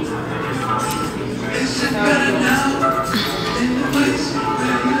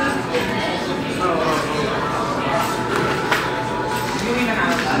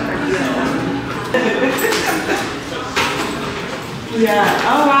 Yeah.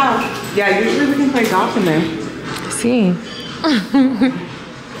 Oh wow. Yeah. Usually we can play golf in there. See.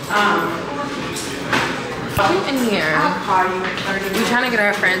 In here. I'll call you. We're trying to get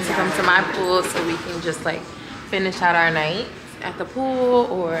our friends to come to my pool so we can just like finish out our night at the pool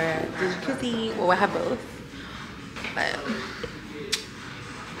or the jacuzzi, or we'll have both. But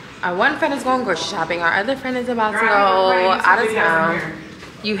our one friend is going grocery shopping. Our other friend is about to go out of town.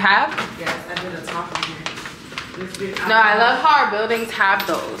 You have? Yes, I did a top on here. No, I love how our buildings have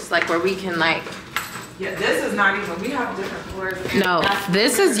those, like where we can like. Yeah, this is not even. We have different floors. No,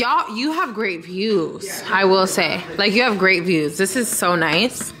 this is y'all. You have great views. I will say, like you have great views. This is so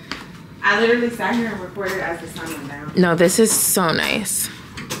nice. I literally sat here and recorded as the sun went down. No, this is so nice.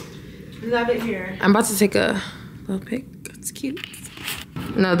 Love it here. I'm about to take a little pic. It's cute.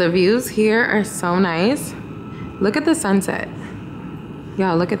 No, the views here are so nice. Look at the sunset.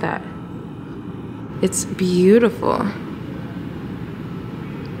 Y'all, look at that. It's beautiful.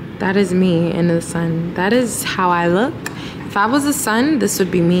 That is me in the sun. That is how I look. If I was the sun, this would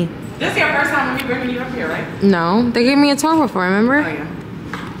be me. This is your first time when we bringing you up here, right? No, they gave me a tour before, remember? Oh yeah.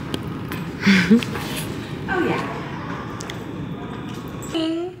 Oh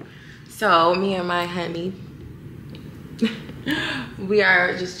yeah. So me and my honey, we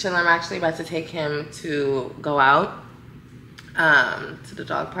are just chilling. I'm actually about to take him to go out to the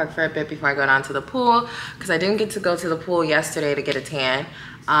dog park for a bit before I go down to the pool, because I didn't get to go to the pool yesterday to get a tan.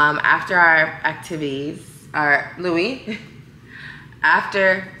 After our activities,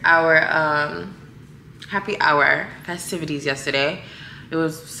 after our happy hour festivities yesterday, it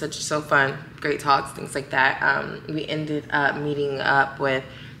was so fun, great talks, things like that. We ended up meeting up with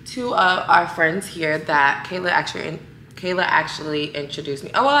two of our friends here that Kayla actually introduced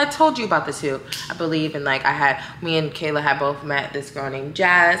me. Oh, well, I told you about the two, I believe. And like me and Kayla had both met this girl named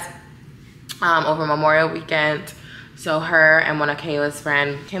Jazz over Memorial Weekend. So her and one of Kayla's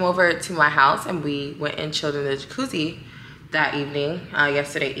friends came over to my house and we went and chilled in the jacuzzi that evening,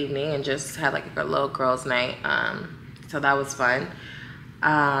 yesterday evening, and just had like a little girls' night. So that was fun.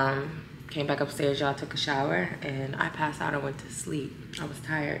 Came back upstairs, y'all, took a shower, and I passed out and went to sleep. I was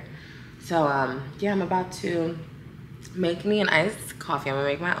tired. So yeah, I'm about to make me an iced coffee. I'm gonna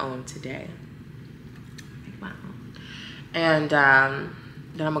make my own today. And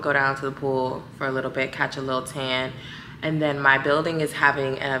then I'm gonna go down to the pool for a little bit, catch a little tan. And then my building is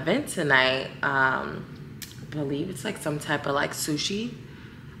having an event tonight. I believe it's like some type of like sushi,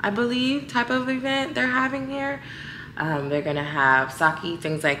 type of event they're having here. They're gonna have sake,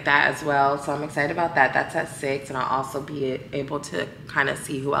 things like that as well. So I'm excited about that. That's at 6, and I'll also be able to kind of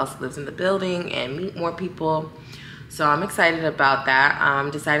see who else lives in the building and meet more people. So I'm excited about that. I'm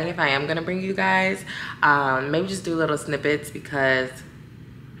deciding if I am gonna bring you guys. Maybe just do little snippets because,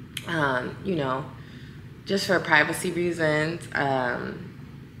 you know, just for privacy reasons.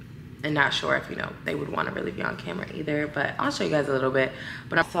 And not sure if, you know, they would want to really be on camera either, but I'll show you guys a little bit.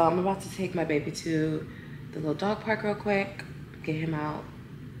 But so I'm about to take my baby to the little dog park real quick, get him out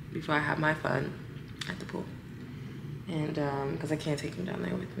before I have my fun at the pool. And because I can't take him down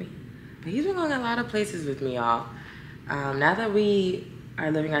there with me. But he's been going a lot of places with me, y'all. Now that we are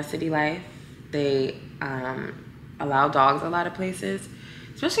living our city life, they allow dogs a lot of places,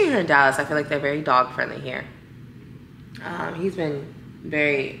 especially here in Dallas. I feel like they're very dog friendly here. He's been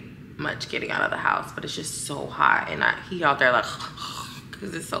very much getting out of the house, but it's just so hot, and he out there like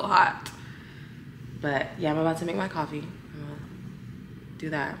because it's so hot. But yeah, I'm about to make my coffee. I'm gonna do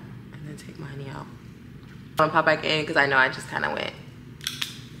that and then take my honey out. I'm gonna pop back in because I know I just kind of went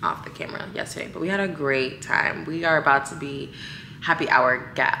off the camera yesterday, but we had a great time. We are about to be happy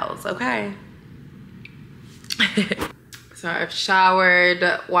hour gals, okay? So I've showered,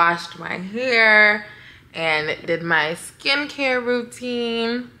 washed my hair, and did my skincare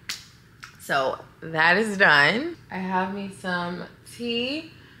routine. So that is done. I have me some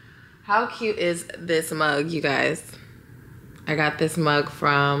tea. How cute is this mug, you guys? I got this mug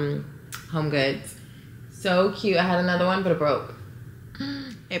from Home Goods. So cute. I had another one, but it broke.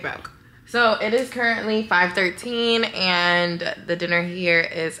 It broke. So it is currently 5:13 and the dinner here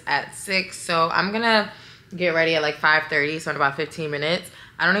is at 6. So I'm gonna get ready at like 5:30, so in about 15 minutes.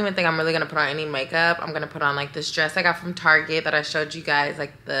 I don't even think I'm really gonna put on any makeup. I'm gonna put on like this dress I got from Target that I showed you guys,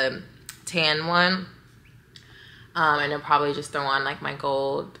 like the tan one. And then probably just throw on like my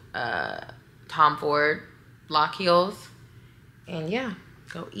gold Tom Ford block heels. And yeah,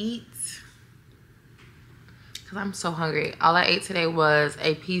 go eat. Cause I'm so hungry. All I ate today was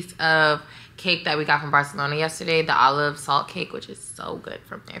a piece of cake that we got from Barcelona yesterday, the olive salt cake, which is so good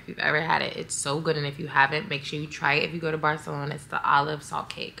from there. If you've ever had it, it's so good. And if you haven't, make sure you try it if you go to Barcelona. It's the olive salt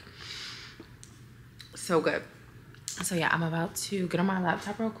cake. So good. So yeah, I'm about to get on my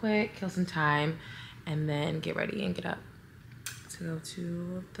laptop real quick, kill some time, and then get ready and get up to go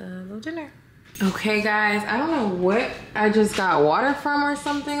to the little dinner. Okay guys, I don't know what I just got water from or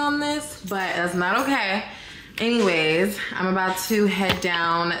something on this, but that's not okay. Anyways, I'm about to head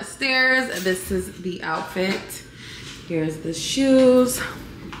downstairs. This is the outfit. Here's the shoes.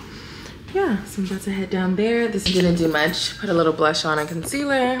 Yeah, so I'm about to head down there. This didn't do much. Put a little blush on and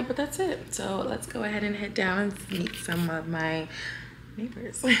concealer, but that's it. So let's go ahead and head down and meet some of my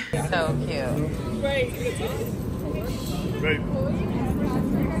neighbors. So cute. Right.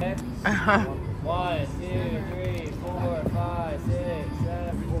 1, 2, 3, 4, 5, 6,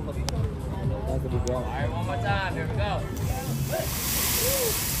 7. All right, one more time. Here we go.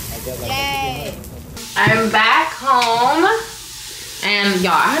 Yay! I'm back home. And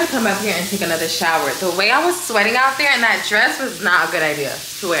y'all, I had to come up here and take another shower. The way I was sweating out there in that dress was not a good idea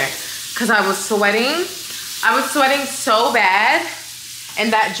to wear. Because I was sweating. I was sweating so bad.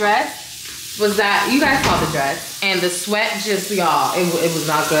 And that dress was that, you guys saw the dress. And the sweat just, y'all, it was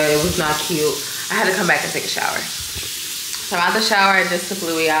not good. It was not cute. I had to come back and take a shower. So I'm out the shower. I just took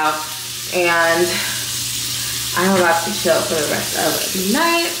Louis out. And I'm about to chill for the rest of the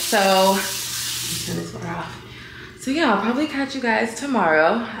night. So, let me turn this water off. So yeah, I'll probably catch you guys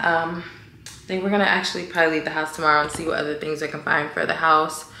tomorrow. I think we're gonna actually probably leave the house tomorrow and see what other things I can find for the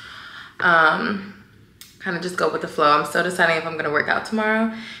house. Kind of just go with the flow. I'm still deciding if I'm gonna work out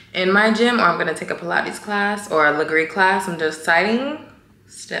tomorrow in my gym or I'm gonna take a Pilates class or a Legree class. I'm deciding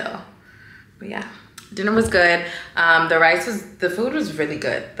still. But yeah, dinner was good. The food was really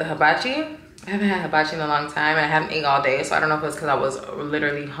good. The hibachi, I haven't had hibachi in a long time and I haven't eaten all day. So I don't know if it was because I was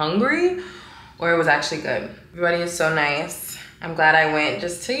literally hungry or it was actually good. Everybody is so nice. I'm glad I went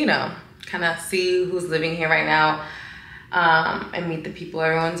just to, you know, kind of see who's living here right now and meet the people.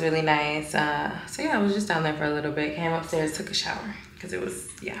 Everyone's really nice. So yeah, I was just down there for a little bit. Came upstairs, took a shower because it was,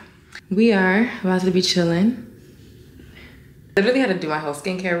 yeah. We are about to be chilling. Literally had to do my whole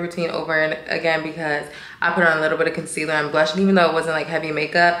skincare routine over and again because I put on a little bit of concealer and blush. And even though it wasn't like heavy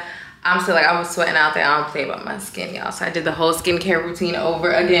makeup, I'm still like, I was sweating out there. I don't play about my skin, y'all. So I did the whole skincare routine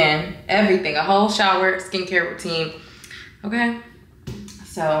over again. Everything, a whole shower, skincare routine, okay?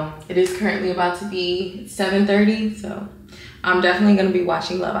 So it is currently about to be 7:30. So I'm definitely gonna be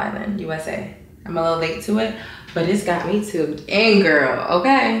watching Love Island USA. I'm a little late to it, but it's got me tuned in, girl,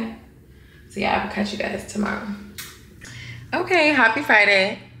 okay? So yeah, I'll catch you guys tomorrow. Okay, happy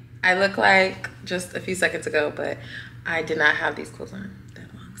Friday. I look like just a few seconds ago, but I did not have these clothes on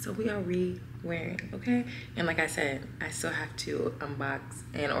that long. So we are re-wearing, okay? And like I said, I still have to unbox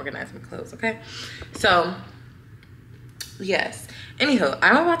and organize my clothes, okay? So, yes. Anywho,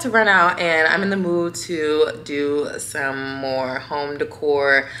 I'm about to run out and I'm in the mood to do some more home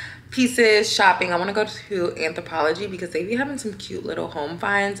decor pieces, shopping. I want to go to Anthropologie because they be having some cute little home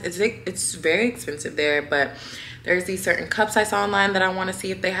finds. It's very expensive there, but there's these certain cups I saw online that I want to see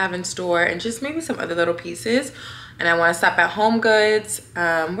if they have in store, and just maybe some other little pieces. And I want to stop at Home Goods.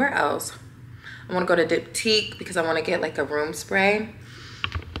 Where else? I want to go to Diptyque because I want to get like a room spray.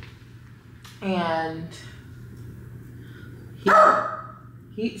 And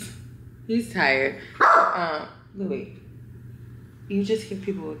he's tired. Louis, you just give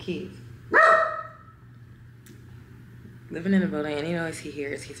people with keys. Living in a building, any noise he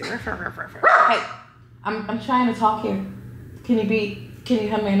hears, he's like, hey, I'm trying to talk here. Can you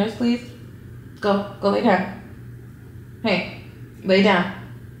have manners, please? Go lay down. Hey, lay down.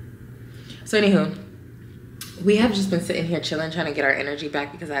 So anywho, we have just been sitting here chilling, trying to get our energy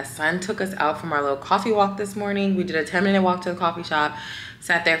back because our son took us out from our little coffee walk this morning. We did a 10-minute walk to the coffee shop,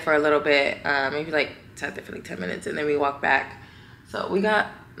 sat there for a little bit, maybe like sat there for like 10 minutes, and then we walked back. So we got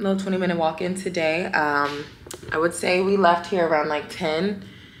a little 20-minute walk in today. I would say we left here around like 10,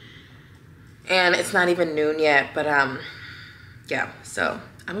 and it's not even noon yet, but yeah. So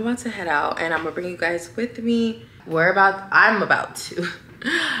I'm about to head out, and I'm gonna bring you guys with me. I'm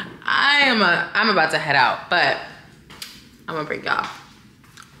about to head out, but I'm gonna bring y'all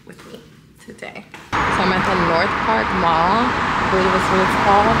with me today. So I'm at the North Park Mall. I believe that's what it's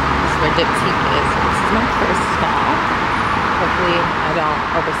called. This is where Diptyque is. So this is my first stop. Hopefully I don't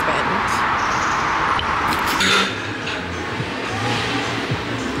overspend.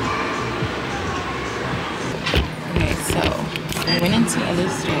 Okay, so I went into other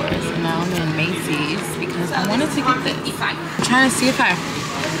stores and now I'm in Macy's because I wanted to get this. I'm trying to see if I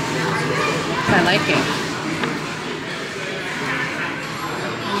like it.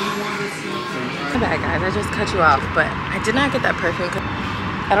 My bad, guys, I just cut you off, but I did not get that perfume.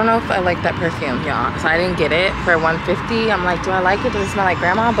 I don't know if I like that perfume, y'all, so I didn't get it for $150. I'm like, do I like it? Does it smell like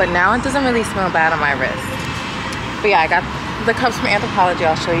grandma? But now it doesn't really smell bad on my wrist. But yeah, I got the cups from Anthropologie.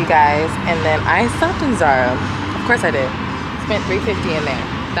 I'll show you guys. And then I stopped in Zara. Of course I did. Spent $350 in there.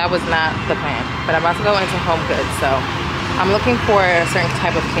 That was not the plan. But I'm about to go into Home Goods, so I'm looking for a certain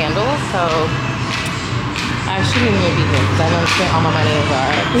type of candle. So I shouldn't even be here because I don't spend all my money in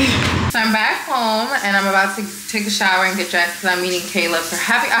Zara. So I'm back home and I'm about to take a shower and get dressed because I'm meeting Caleb for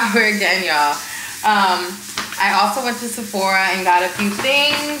happy hour again, y'all. I also went to Sephora and got a few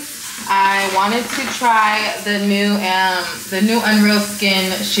things. I wanted to try the new Unreal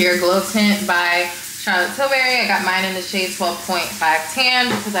Skin Sheer Glow Tint by Charlotte Tilbury. I got mine in the shade 12.5 Tan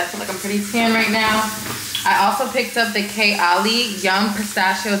because I feel like I'm pretty tan right now. I also picked up the K. Ali Yum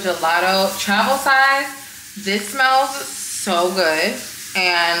Pistachio Gelato Travel Size. This smells so good,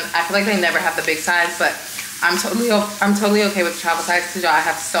 and I feel like they never have the big size, but I'm totally okay with travel size because y'all, I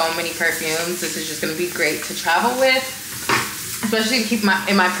have so many perfumes. This is just gonna be great to travel with, especially to keep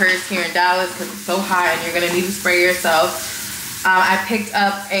in my purse here in Dallas because it's so hot and you're gonna need to spray yourself. I picked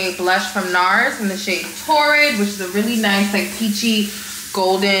up a blush from NARS in the shade Torrid, which is a really nice like peachy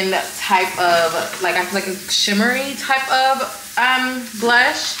golden type of, like I feel like a shimmery type of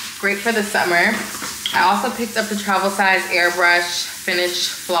blush. Great for the summer. I also picked up the travel size airbrush finish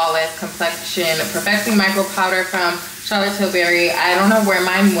flawless complexion perfecting micro powder from Charlotte Tilbury. I don't know where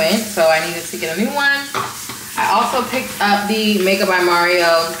mine went, so I needed to get a new one. I also picked up the Makeup by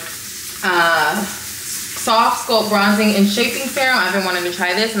Mario soft sculpt bronzing and shaping serum. I've been wanting to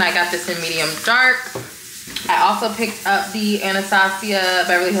try this, and I got this in medium dark. I also picked up the Anastasia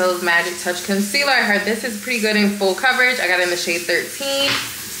Beverly Hills Magic Touch Concealer. I heard this is pretty good in full coverage. I got it in the shade 13.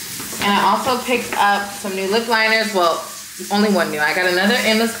 And I also picked up some new lip liners. Well, only one new. I got another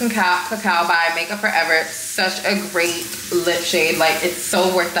Endless Cacao by Makeup Forever. Such a great lip shade. Like, it's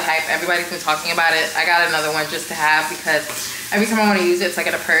so worth the hype. Everybody's been talking about it. I got another one just to have because every time I want to use it, it's like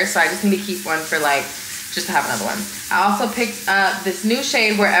in a purse. So I just need to keep one for like, just to have another one. I also picked up this new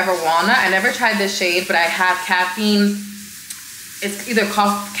shade, Wherever Walnut. I never tried this shade, but I have caffeine. It's either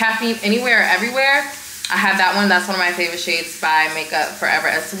called Caffeine Anywhere or Everywhere. I have that one. That's one of my favorite shades by Makeup Forever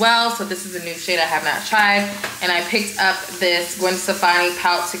as well. So this is a new shade I have not tried. And I picked up this Gwen Stefani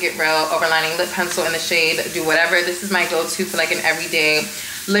Pout to Get Real Overlining Lip Pencil in the shade Do Whatever. This is my go-to for like an everyday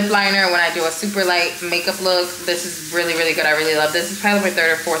lip liner when I do a super light makeup look. This is really, really good. I really love this. It's probably my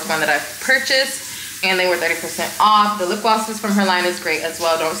third or fourth one that I've purchased. And they were 30% off. The lip glosses from her line is great as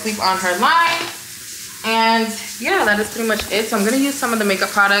well. Don't sleep on her line. And yeah, that is pretty much it. So I'm gonna use some of the makeup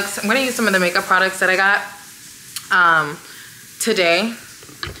products. I'm gonna use some of the makeup products that I got today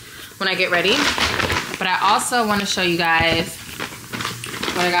when I get ready. But I also want to show you guys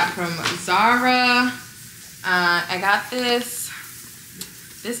what I got from Zara. I got this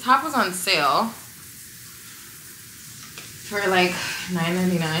top was on sale. for like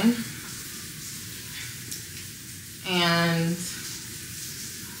 $9.99. And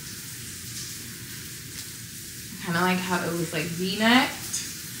I kind of like how it was like V-necked.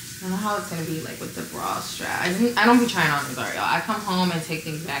 I don't know how it's gonna be like with the bra strap. I don't be trying on these, y'all. I come home and take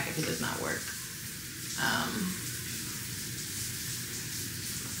things back if it does not work.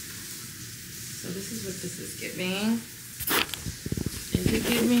 So this is what this is giving. Is it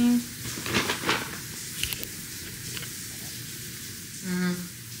giving?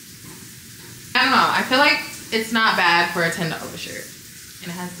 I don't know. I feel like it's not bad for a $10 shirt.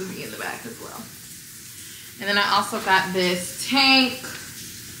 And it has the V in the back as well. And then I also got this tank,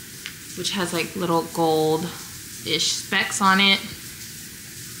 which has like little gold-ish specks on it.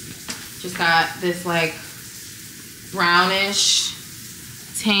 Just got this like brownish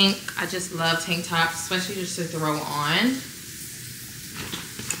tank. I just love tank tops, especially just to throw on.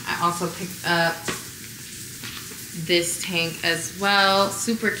 I also picked up this tank as well.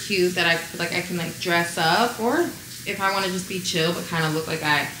 Super cute that I feel like I can like dress up, or if I want to just be chill but kind of look like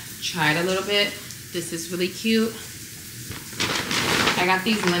I tried a little bit. This is really cute. I got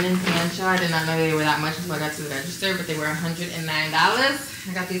these linen pants, y'all. I did not know they were that much until I got to the register, but they were $109.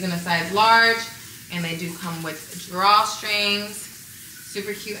 I got these in a size large, and they do come with drawstrings.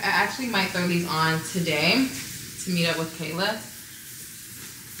 Super cute. I actually might throw these on today to meet up with Kayla.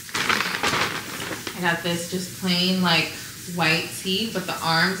 I got this just plain like white tee, but the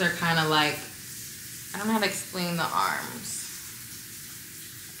arms are kind of like, I don't know how to explain the arms,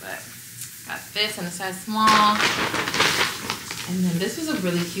 but got this in a size small. And then this was a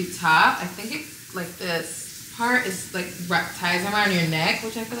really cute top. I think it, like this part is like ties around your neck,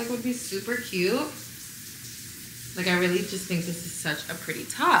 which I feel like would be super cute. Like I really just think this is such a pretty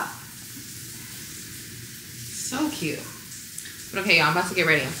top. So cute. But okay, y'all, I'm about to get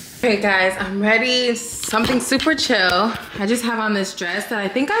ready. Okay guys, I'm ready. Something super chill. I just have on this dress that I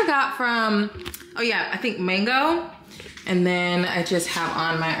think I got from, oh yeah, I think Mango. And then I just have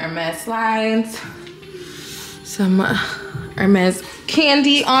on my Hermes slides. Some Hermes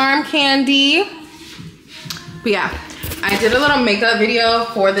candy, arm candy. But yeah, I did a little makeup video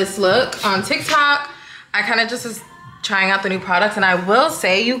for this look on TikTok. I kind of just was trying out the new products, and I will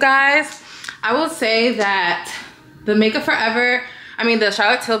say, you guys, I will say that the Makeup Forever, I mean the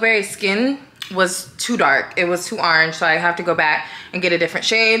Charlotte Tilbury skin was too dark. It was too orange, so I have to go back and get a different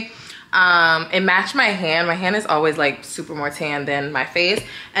shade. It matched my hand. My hand is always like super more tan than my face.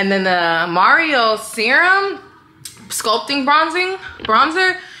 And then the Mario Serum Sculpting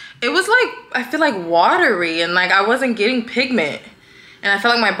Bronzer, it was like, I feel like watery, and like I wasn't getting pigment. And I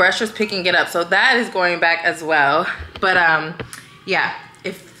felt like my brush was picking it up. So that is going back as well. But yeah,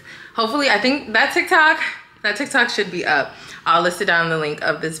 if hopefully, I think that TikTok should be up. I'll list it down in the link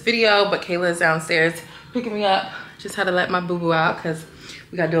of this video. But Kayla is downstairs picking me up. Just had to let my boo-boo out because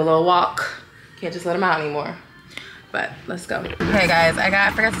we gotta do a little walk. Can't just let him out anymore. But let's go. Hey guys, I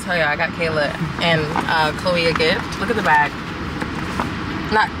forgot to tell you, I got Kayla and Chloe a gift. Look at the bag.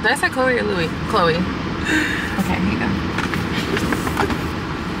 Did I say Chloe or Louie? Chloe. Okay, here you go.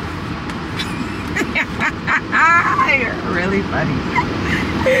 You're really funny.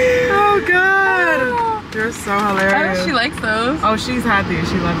 Oh God. You're so hilarious. I know she likes those. Oh, she's had these.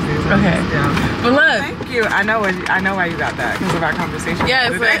 She loves these. Okay. Yeah. But look. Thank you. I know why you got that because of our conversation.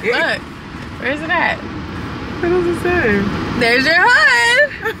 Yes, but look. Where's it at? What does it say? There's your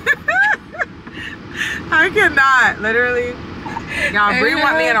hood. I cannot. Literally. Y'all, Bree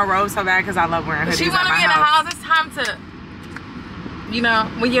want me in a robe so bad because I love wearing hoodies. She wanted me in the house. It's time to, you know,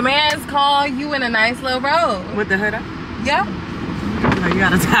 when your man's call you in a nice little robe. With the hood up? Yeah. Oh, you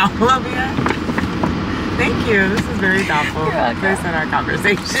got a towel up yet? Thank you. This is very thoughtful. Based on our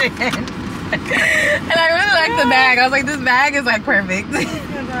conversation. And I really like the bag. I was like, this bag is like perfect. Thank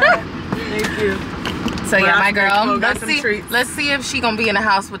you. So yeah, my girl. Let's see if she gonna be in the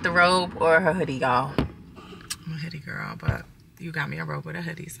house with the robe or her hoodie, y'all. I'm a hoodie girl, but you got me a robe with a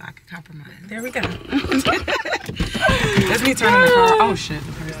hoodie, so I can compromise. There we go. That's me turning the car. Oh shit.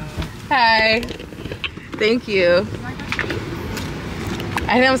 Hi. Thank you.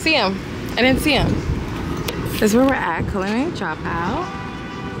 I didn't see him. This is where we're at, culinary dropout.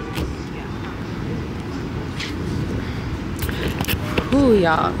 Ooh,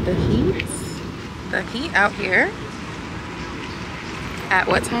 y'all, the heat out here. At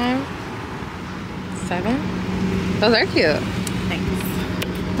what time? 7? Those are cute. Thanks.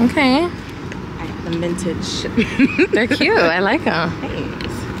 Okay. I have the vintage. They're cute. I like them.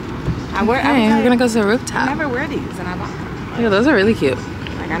 Thanks. We're gonna go to the rooftop. I never wear these, and I bought them. Yeah, those are really cute.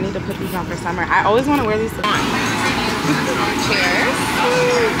 Like, I need to put these on for summer. I always want to wear these to Cheers.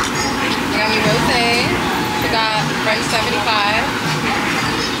 I got me rosé. She got French 75.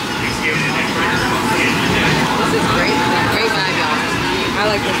 This is great. Great vibe, y'all. I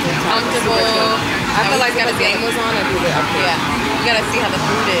like this one. Comfortable. I feel like if a game was on, I'd do it up here. Yeah. You gotta see how the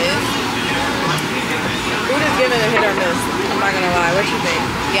food is. Food is giving a hit or miss. I'm not gonna lie. What you think?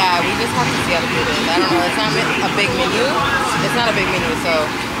 Yeah, we just have to see how the food is. I don't know. It's not a big menu. It's not a big menu, so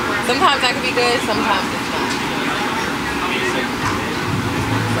sometimes that could be good, sometimes it's not.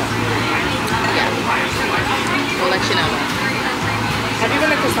 Yeah. We'll let you know. Have you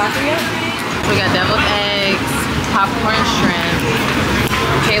been to Casaca yet? We got deviled eggs, popcorn shrimp.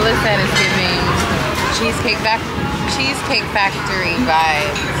 Kayla said it's giving Cheesecake Factory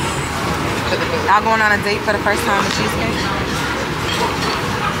vibes for the food. Y'all going on a date for the first time with cheesecake?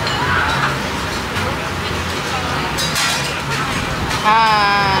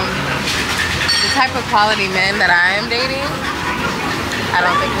 The type of quality men that I am dating, I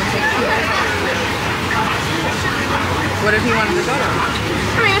don't think we'll take it. What if he wanted to go though?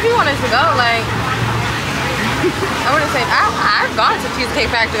 I mean, if he wanted to go, like, I wouldn't say, I've gone to Cheesecake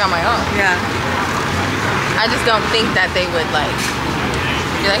Factory on my own. Yeah. I just don't think that they would, like,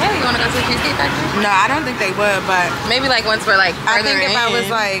 be like, hey, you want to go to the Cheesecake Factory? No, I don't think they would, but Maybe, like, once we're, like, I further think if I was,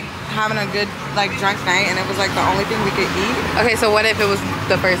 in. like, having a good, like, drunk night and it was, like, the only thing we could eat. Okay, so what if it was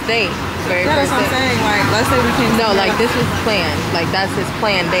the first date? Very Yeah, that's first what I'm date. saying. Like, let's say we came No, together. like, this was planned. Like, that's his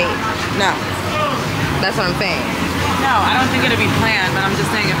planned date. No. That's what I'm saying. No, I don't think it'd be planned, but I'm just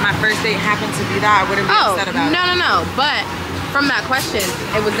saying if my first date happened to be that, I wouldn't be upset about it. No. But from that question,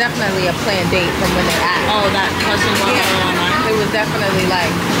 it was definitely a planned date from when they asked. Oh, that question was online? It was definitely like,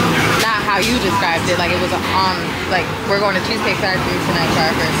 not how you described it. Like, it was on, like, we're going to Cheesecake Factory tonight for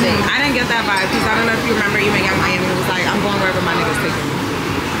our first date. I didn't get that vibe because I don't know if you remember even Young Miami, it was like, I'm going wherever my niggas taking me.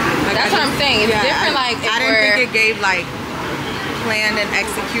 Like, That's what I'm saying. It's different, like, if I didn't think it gave, like, planned and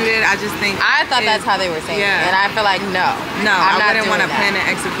executed. I just think I thought that's how they were saying it. And I feel like, no. No, I'm I not wouldn't want to doing plan that.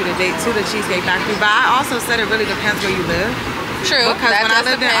 and execute a date to the Cheesecake Factory. But I also said it really depends where you live. True. Because when I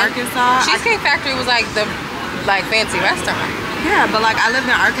lived in Arkansas, Cheesecake Factory was like the fancy restaurant. Yeah, but like I lived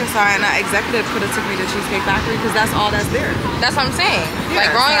in Arkansas and an executive could have took me to Cheesecake Factory because that's all that's there. That's what I'm saying. Yeah,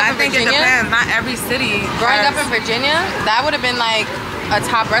 like growing so up I in think Virginia. it depends. Not every city. Growing up in Virginia, that would have been like a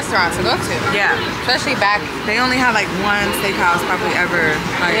top restaurant to go to. Yeah. Especially back. They only had like one steakhouse probably ever.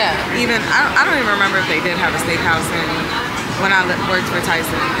 Like, even I don't even remember if they did have a steakhouse when I worked for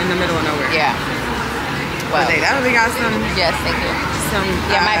Tyson in the middle of nowhere. Yeah. Well, they definitely got some. Yes, thank you. Some.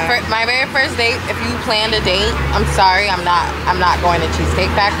 Yeah, my very first date. If you planned a date, I'm sorry, I'm not going to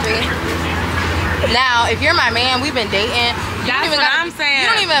Cheesecake Factory. Now, if you're my man, we've been dating. That's what I'm saying. You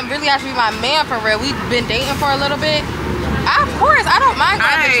don't even really have to be my man for real. We've been dating for a little bit. Of course, I don't mind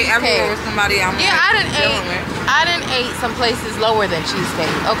going to Cheesecake. Everywhere with somebody I'm I didn't ate some places lower than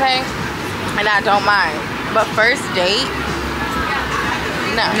Cheesecake, okay? And I don't mind. But first date,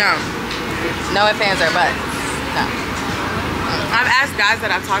 no. No ifs, ands, or buts. No. I've asked guys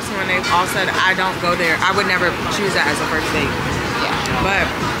that I've talked to and they've all said I don't go there. I would never choose that as a first date. Yeah. But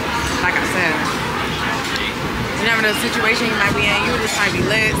like I said, you never know the situation you might be in. You just might be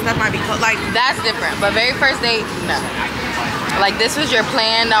lit. Stuff might be like that's different. But very first date, no. Like this was your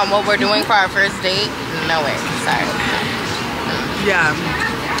plan on what we're doing for our first date? No way. Sorry. Yeah.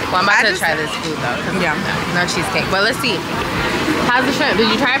 Well, I'm about to try this food though. Yeah. No cheesecake. But let's see. How's the shrimp? Did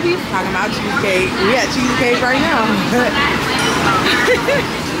you try a piece? Talking about cheesecake. We got cheesecake right now.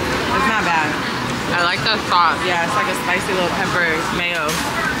 It's not bad. I like that sauce. Yeah, it's like a spicy little pepper mayo.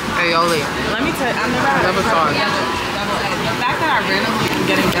 Aioli. Let me tell you, I've never had double sauce. The fact that I randomly am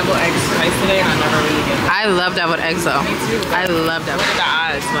getting double egg spice today, I never really get it. I love deviled eggs though. Me too. I love deviled eggs. Look at the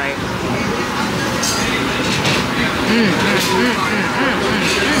odds, like.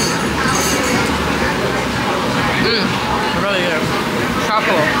 Really good.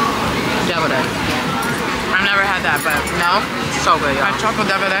 Truffle deviled egg. I've never had that, but no, so good, y'all. Truffle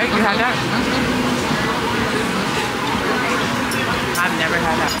deviled egg. You had that? I've never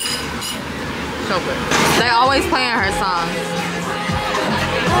had that. So good. They always playing her songs.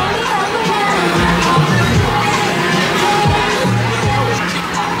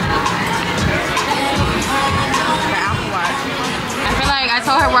 I feel like I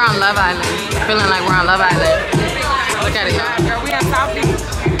told her we're on Love Island. Feeling like we're on Love Island. Look at it, y'all. Girl, we on South Beach.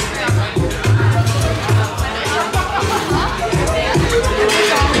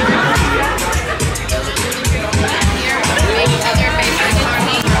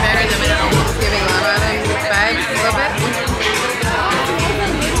 Giving Love Island vibes a little bit.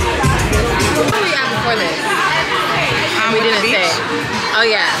 What were we at before this? We didn't say. Oh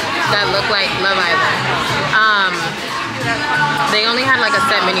yeah, that looked like Love Island. They only had like a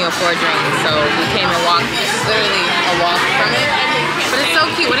set menu of 4 drinks, so we came and walked. This is literally a walk from it. But it's so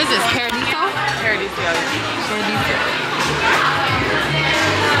cute. What is this? Paradiso? Paradiso. Paradiso.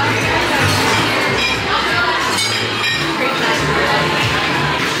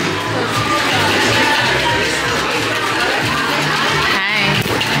 Hi.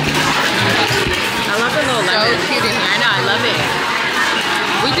 I love the little So lemon. cute in here. I know, I love it.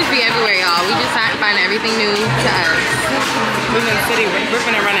 We just be everywhere, y'all. We just find everything new to us. We're in the city. We're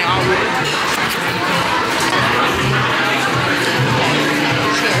gonna run it all week.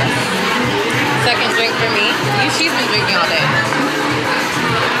 Cheers. Second drink for me. She's been drinking all day.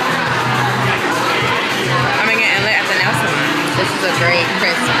 I'm gonna get lit at the nail salon. This is a great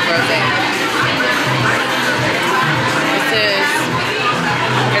crisp rosé. This is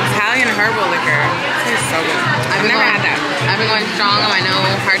Italian herbal liquor. It tastes so good. I've never had that. I've been going strong on my no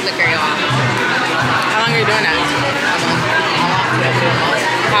hard liquor, y'all. How long are you doing that?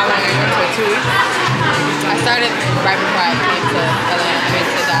 How long are you doing it? 2 weeks? I started right before I came to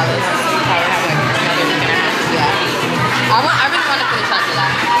Dallas. Probably have like another week and a half. Yeah. I really want to finish out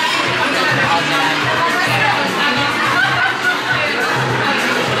July. All July.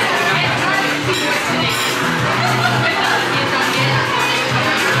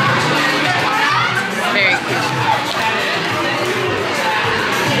 Very cute.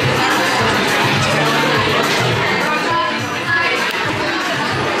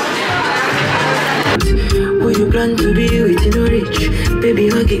 Who you plan to be with in a rich? Baby,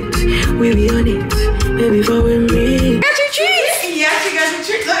 hug it. We be on it. Baby, fall with me. Got your treats? Yeah, she got your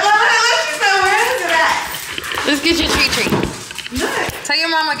treats. Look, she's so where is it at? Let's get your treat. Look. Tell your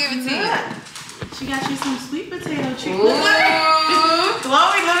mama give it to you. She got you some sweet potato treats. Ooh.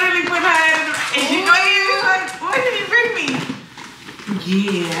 Chloe literally put her head in the... And she go here like, what did you bring me?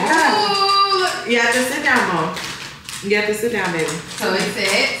 Yeah. Ooh. You have to sit down, Mom. You have to sit down, baby. So it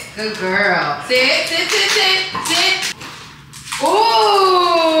sits. Good girl. Sit, sit, sit, sit, sit. Ooh.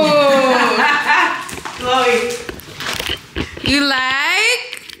 Chloe. You like?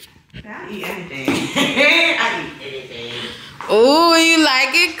 I eat anything. I eat anything. Ooh, you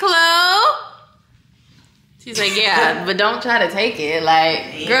like it, Chloe? She's like, yeah, but don't try to take it.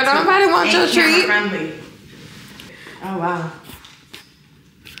 Like, girl, don't nobody want your treat. Friendly. Oh, wow.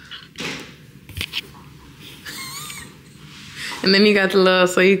 And then you got the little,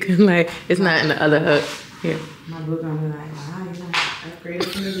 so you can like, it's not in the other hook. Here. My boo gonna be like, wow, you know, upgraded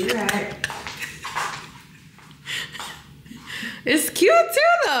from the do-rag. It's cute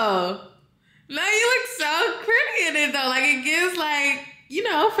too, though. No, you look so pretty in it, though. Like, it gives, like, you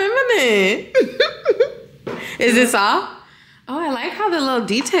know, feminine. Is this all? Oh, I like how the little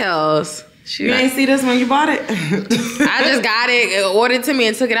details. You ain't see this when you bought it? I just got it, ordered to me,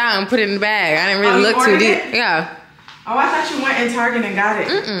 and took it out and put it in the bag. I didn't really look too deep. Yeah. Oh, I thought you went in Target and got it.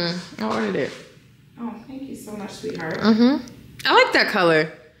 I ordered it. Oh, thank you so much, sweetheart. I like that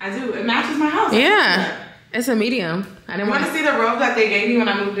color. I do. It matches my house. Yeah. It's a medium. I didn't want to see the robe that they gave me when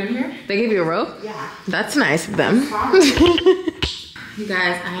I moved in here? They gave you a robe? Yeah. That's nice of them. You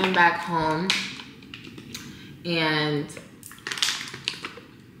guys, I am back home. And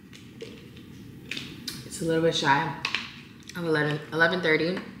it's a little bit shy of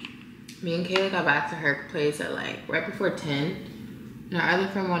 11:30. Me and Kayla got back to her place at like right before 10. And our other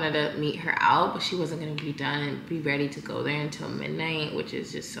friend wanted to meet her out, but she wasn't gonna be done and be ready to go there until midnight, which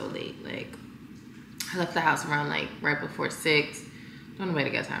is just so late. Like, I left the house around like right before 6. Don't nobody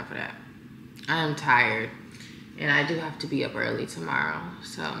got time for that. I am tired, and I do have to be up early tomorrow.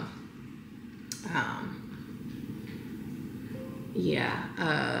 So, yeah,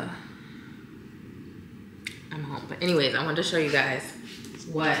 I'm home. But anyways, I wanted to show you guys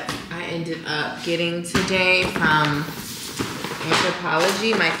what I ended up getting today from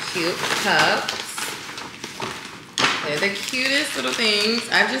Anthropology, my cute cups. They're the cutest little things.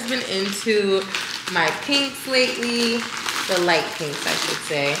 I've just been into my pinks lately, the light pinks I should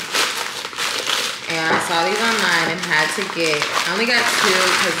say. And I saw these online and had to get, I only got 2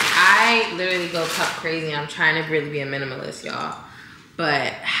 because I literally go cup crazy. I'm trying to really be a minimalist, y'all.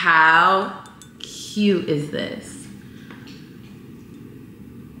 But how cute is this?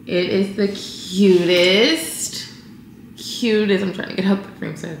 It is the cutest, I'm trying to get out the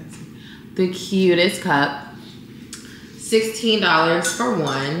frame so the cutest cup. $16 for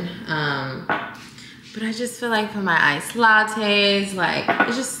one. But I just feel like for my iced lattes, like,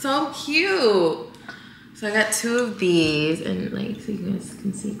 it's just so cute. So I got 2 of these, and like, so you guys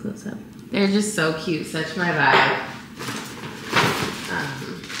can see close up. They're just so cute, such my vibe.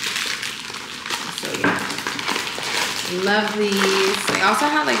 So yeah, Love these. They also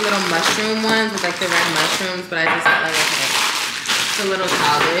have like little mushroom ones with like the red mushrooms, but I just felt like, okay, it's a little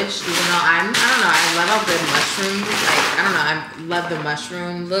childish, even though I don't know, I love all good mushrooms. Like, I don't know, I love the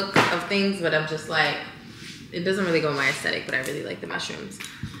mushroom look of things, but I'm just like, it doesn't really go with my aesthetic, but I really like the mushrooms.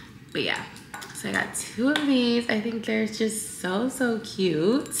 But yeah, so I got 2 of these. I think they're just so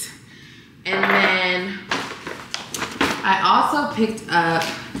cute. And then I also picked up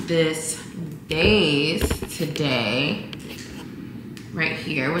this Days today right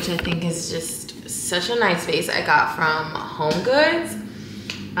here, which I think is just such a nice vase I got from HomeGoods.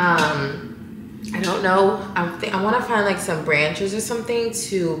 I don't know, I want to find like some branches or something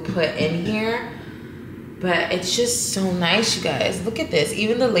to put in here, but it's just so nice, you guys. Look at this.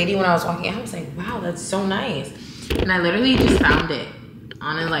 Even the lady, when I was walking out, I was like, wow, that's so nice. And I literally just found it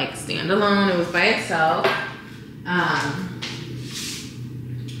on a like standalone. It was by itself.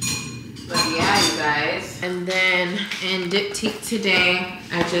 But yeah, you guys. And then in Diptyque today,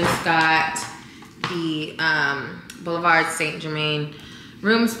 I just got the Boulevard Saint Germain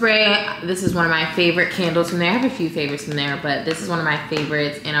room spray. This is one of my favorite candles from there. I have a few favorites from there, but this is one of my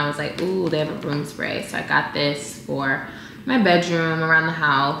favorites. And I was like, ooh, they have a room spray. So I got this for my bedroom, around the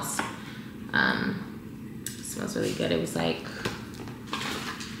house. It smells really good. It was like,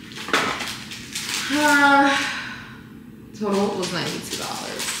 total was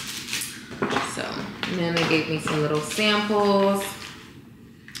 $92. So, and then they gave me some little samples.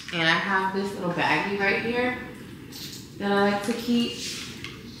 And I have this little baggie right here that I like to keep.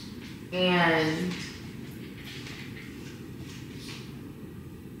 And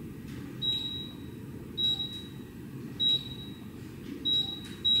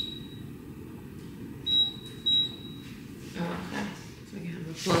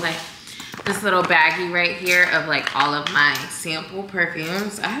so like this little baggie right here of like all of my sample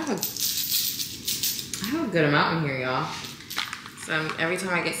perfumes. I have a good amount in here, y'all. So every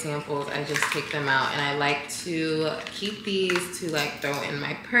time I get samples, I just take them out, and I like to keep these to like throw in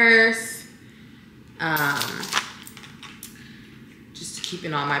my purse, just to keep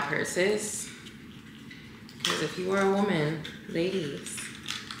in all my purses. Because if you are a woman, ladies,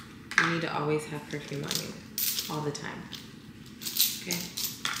 you need to always have perfume on you all the time. Okay.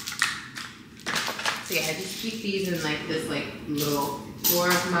 So yeah, I just keep these in like this like little drawer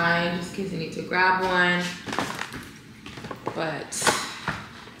of mine, just in case I need to grab one. But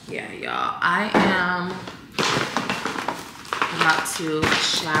yeah, y'all, I am about to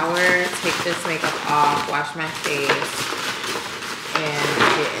shower, take this makeup off, wash my face, and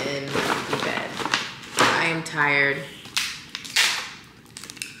get in the bed. I am tired.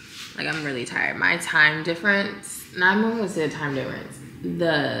 Like, I'm really tired. My time difference, not when was the time difference,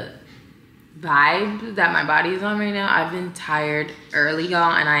 the vibe that my body is on right now, I've been tired early,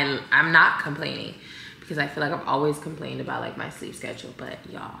 y'all, and I'm not complaining, because I feel like I've always complained about like my sleep schedule. But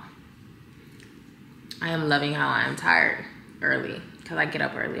y'all, I am loving how I am tired early, because I get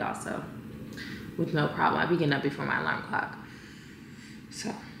up early also with no problem. I be getting up before my alarm clock.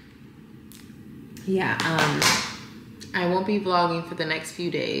 So yeah, I won't be vlogging for the next few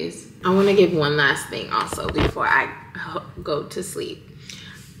days. I want to give one last thing also before I go to sleep.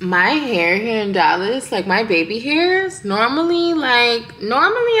 My hair here in Dallas, like my baby hairs, normally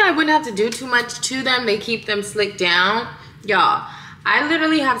I wouldn't have to do too much to them. They keep them slicked down. Y'all, I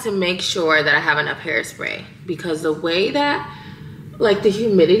literally have to make sure that I have enough hairspray, because the way that like the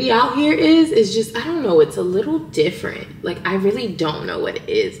humidity out here is just, I don't know, it's a little different. Like, I really don't know what it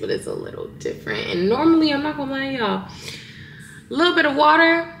is, but it's a little different. And normally, I'm not gonna lie, y'all, a little bit of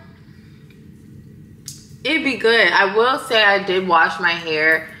water, it'd be good. I will say I did wash my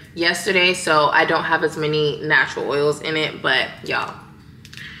hair yesterday, so I don't have as many natural oils in it. But y'all,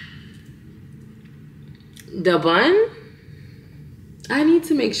 the bun, I need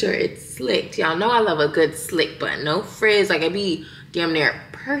to make sure it's slicked. Y'all know I love a good slick bun, no frizz. Like, it'd be damn near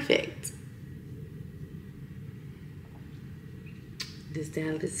perfect. This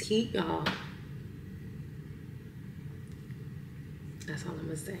Dallas heat, y'all. That's all I'm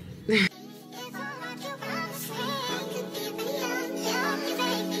gonna say.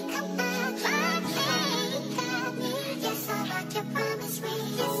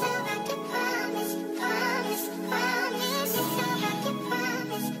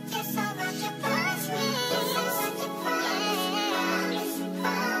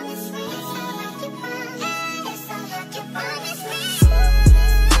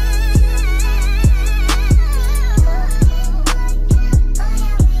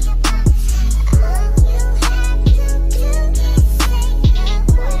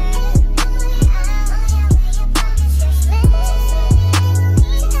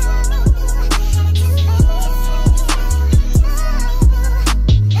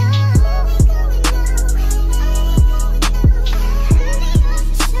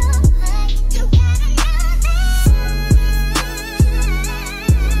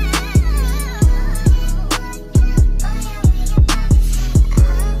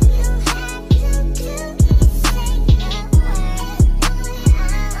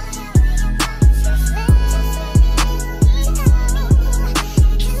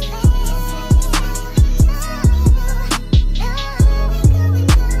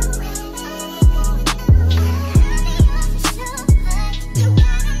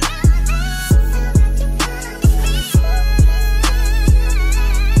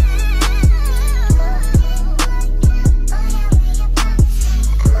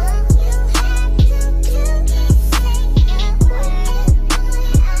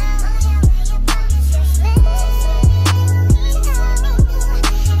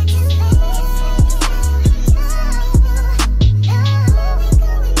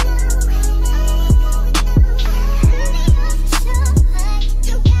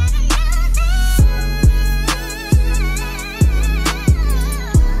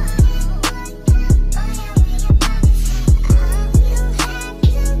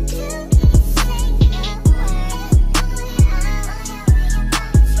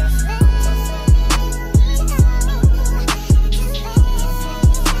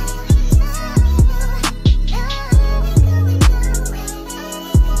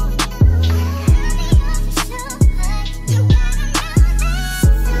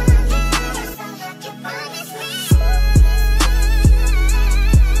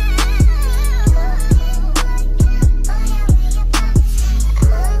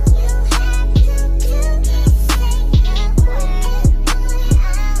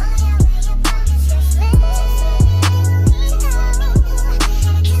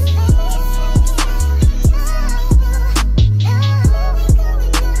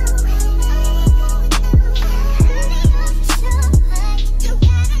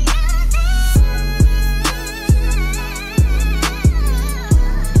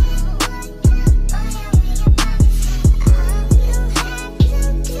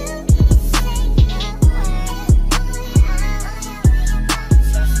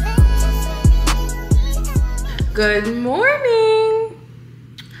 Good morning.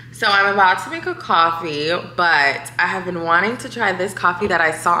 So I'm about to make a coffee, but I have been wanting to try this coffee that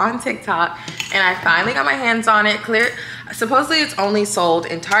I saw on TikTok, and I finally got my hands on it. Supposedly it's only sold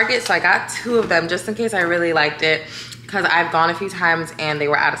in Target, so I got 2 of them just in case I really liked it, because I've gone a few times and they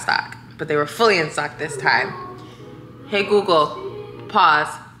were out of stock, but they were fully in stock this time. Hey Google, pause.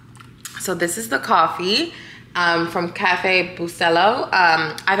 So this is the coffee from Cafe Bucello.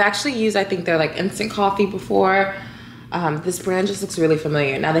 I've actually used, I think they're like instant coffee before. This brand just looks really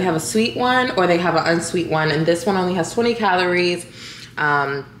familiar. Now they have a sweet one or they have an unsweet one, and this one only has 20 calories,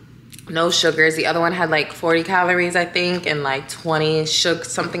 no sugars. The other one had like 40 calories, I think, and like 20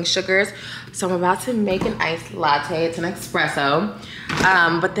 something sugars. So I'm about to make an iced latte. It's an espresso.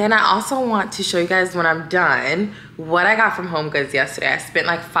 But then I also want to show you guys when I'm done what I got from Home Goods yesterday. I spent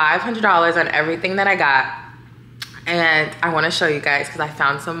like $500 on everything that I got. And I want to show you guys because I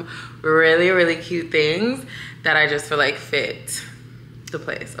found some really, really cute things that I just feel like fit the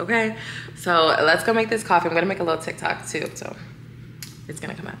place, okay? So let's go make this coffee. I'm gonna make a little TikTok too, so it's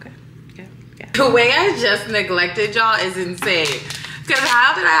gonna come out good. Okay. The way I just neglected y'all is insane. Because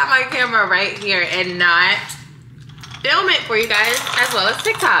how did I have my camera right here and not film it for you guys as well as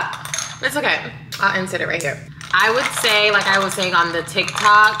TikTok? But it's okay, I'll insert it right here. I would say, like I was saying on the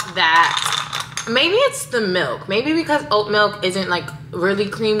TikTok, that maybe it's the milk. Maybe because oat milk isn't like really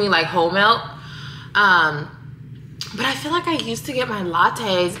creamy like whole milk. But I feel like I used to get my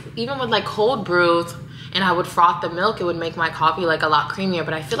lattes, even with like cold brews, and I would froth the milk, it would make my coffee like a lot creamier.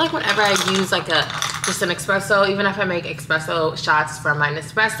 But I feel like whenever I use like just an espresso, even if I make espresso shots from my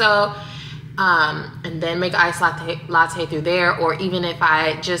Nespresso, and then make iced latte through there, or even if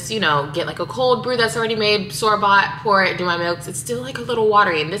I just, you know, get like a cold brew that's already made, store-bought, pour it, do my milks, it's still like a little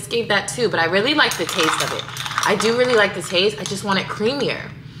watery, and this gave that too. But I really like the taste of it. I do really like the taste, I just want it creamier.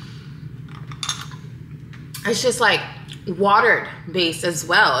 It's just like watered based as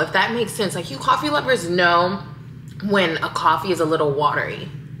well, if that makes sense. Like, you coffee lovers know when a coffee is a little watery.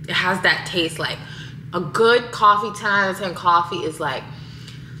 It has that taste. Like a good coffee, 10 out of 10 coffee is like,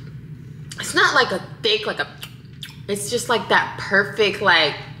 it's not like a thick, like it's just like that perfect,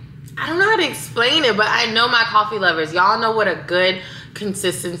 like, I don't know how to explain it, but I know my coffee lovers, y'all know what a good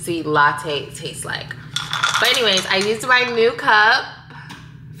consistency latte tastes like. But anyways, I used my new cup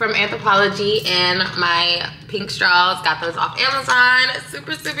from Anthropologie and my pink straws. Got those off Amazon.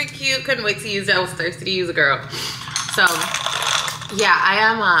 Super, super cute. Couldn't wait to use it. I was thirsty to use a girl. So yeah, I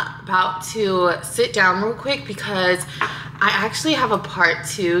am about to sit down real quick because I actually have a part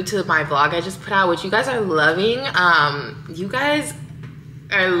 2 to my vlog I just put out, which you guys are loving. You guys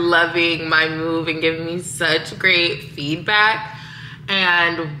are loving my move and giving me such great feedback.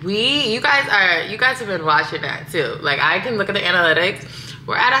 And you guys have been watching that too. Like, I can look at the analytics.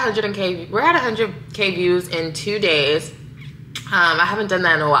 We're at 100K views in 2 days. I haven't done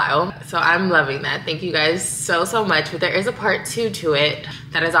that in a while, so I'm loving that. Thank you guys so, so much. But there is a part 2 to it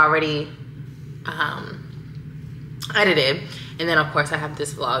that is already edited. And then of course I have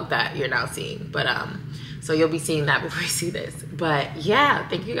this vlog that you're now seeing. But so you'll be seeing that before you see this. But yeah,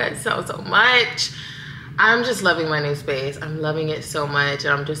 thank you guys so, so much. I'm just loving my new space. I'm loving it so much,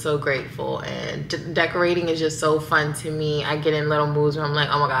 and I'm just so grateful. And decorating is just so fun to me. I get in little moods where I'm like,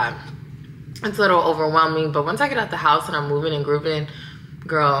 oh my God, it's a little overwhelming. But once I get out the house and I'm moving and grooving,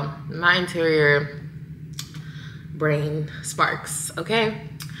 girl, my interior brain sparks, okay?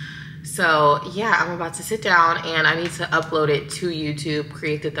 So yeah, I'm about to sit down and I need to upload it to YouTube,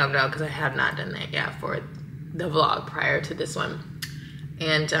 create the thumbnail, because I have not done that yet for the vlog prior to this one.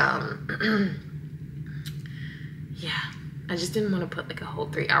 And yeah, I just didn't want to put like a whole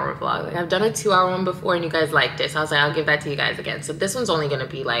 3-hour vlog. Like, I've done a 2-hour one before and you guys liked it, so I was like, I'll give that to you guys again. So this one's only gonna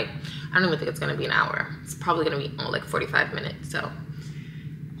be like, I don't even think it's gonna be an hour. It's probably gonna be like 45 minutes. So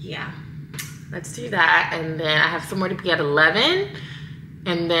yeah, let's do that. And then I have somewhere to be at 11.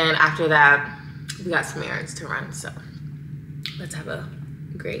 And then after that, we got some errands to run. So let's have a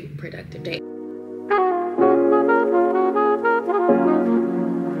great, productive day.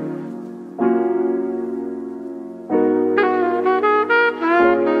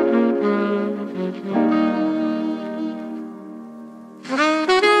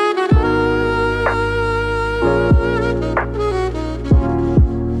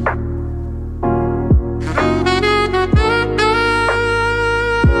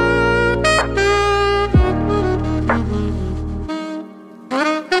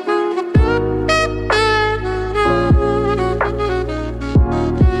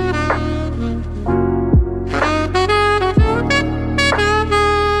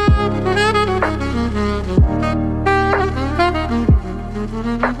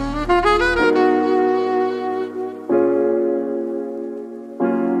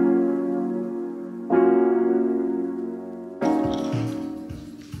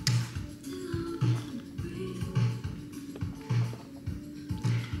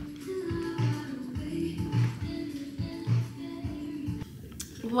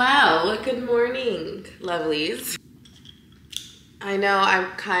 Well, good morning, lovelies. I know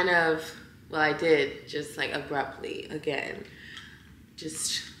I'm kind of, well, I did just like abruptly again,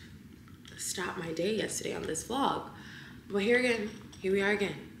 just stop my day yesterday on this vlog. But here we are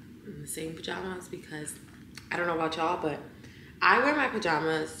again in the same pajamas because I don't know about y'all, but I wear my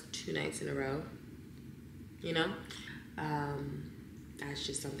pajamas 2 nights in a row, you know? That's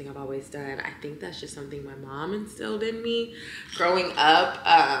just something I've always done. I think that's just something my mom instilled in me growing up.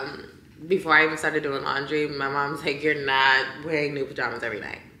 Before I even started doing laundry, my mom's like, you're not wearing new pajamas every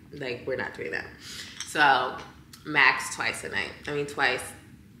night. Like, we're not doing that. So, max twice a night. I mean, twice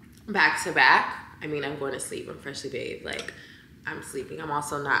back to back. I mean, I'm going to sleep. I'm freshly bathed. Like, I'm sleeping. I'm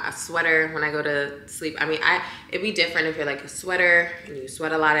also not a sweater when I go to sleep. I mean, it'd be different if you're like a sweater and you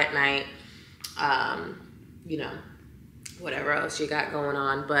sweat a lot at night. You know, whatever else you got going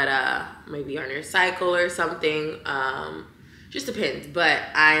on, but maybe on your cycle or something. Just depends. But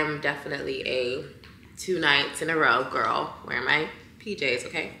I am definitely a 2 nights in a row girl wearing my PJs,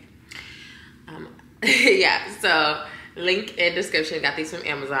 okay? Yeah, so link in description. Got these from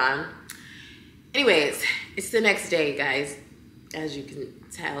Amazon. Anyways, it's the next day, guys. As you can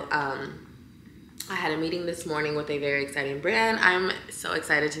tell, I had a meeting this morning with a very exciting brand I'm so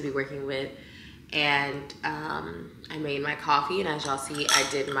excited to be working with. And I made my coffee, and as y'all see, I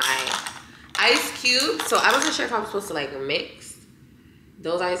did my ice cubes. So I wasn't sure if I was supposed to like mix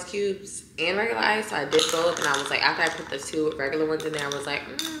those ice cubes and regular ice, so I did both. And I was like, after I put the 2 regular ones in there, I was like,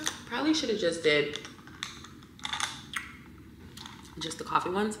 probably should have just did just the coffee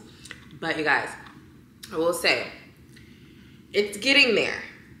ones. But you guys, I will say, it's getting there.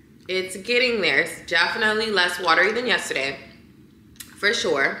 It's getting there. It's definitely less watery than yesterday, for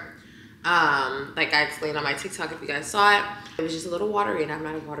sure. Like I explained on my TikTok, if you guys saw it, it was just a little watery, and I'm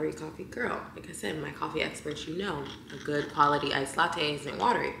not a watery coffee girl. Like I said, my coffee experts, you know, a good quality iced latte isn't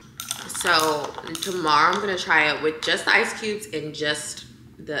watery. So tomorrow I'm gonna try it with just the ice cubes and just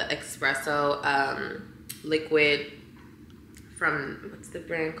the espresso liquid from, what's the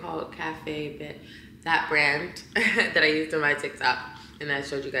brand called? Cafe Bit. That brand that I used on my TikTok and I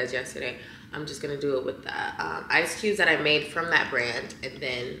showed you guys yesterday. I'm just gonna do it with the ice cubes that I made from that brand and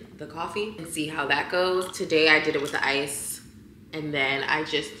then the coffee and see how that goes. Today I did it with the ice, and then I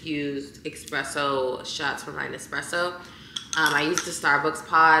just used espresso shots for my Nespresso. I used the Starbucks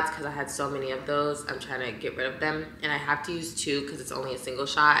pods because I had so many of those. I'm trying to get rid of them, and I have to use 2 because it's only a single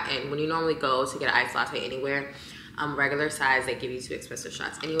shot. And when you normally go to get an iced latte anywhere, regular size, they give you 2 espresso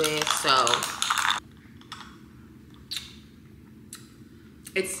shots anyway. So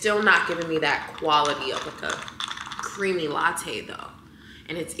it's still not giving me that quality of like a creamy latte though.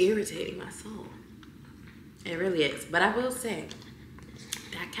 And it's irritating my soul. It really is. But I will say,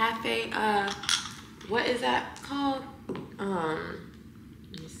 that cafe, what is that called? Let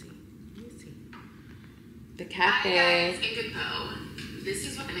me see. The cafe. Hi guys, it could go. This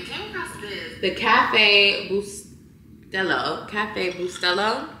is what, and I came across this. The Cafe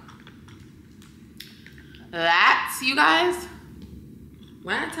Bustelo. That's, you guys,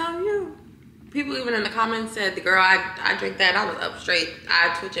 when I tell you, people even in the comments said, the girl, I drink that, I was up straight,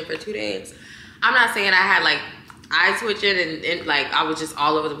 eye twitching for 2 days. I'm not saying I had like eye twitching and like I was just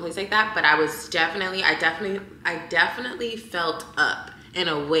all over the place like that, but I was definitely, I definitely felt up and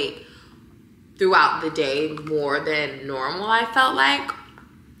awake throughout the day more than normal. I felt like,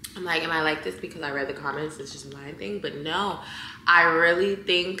 I'm like, am I like this because I read the comments, it's just my thing? But no, I really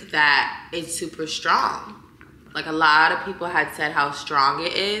think that it's super strong. Like a lot of people had said how strong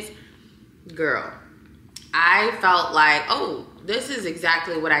it is. Girl, I felt like, oh, this is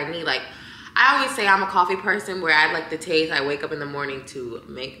exactly what I need. Like, I always say I'm a coffee person where I like the taste. I wake up in the morning to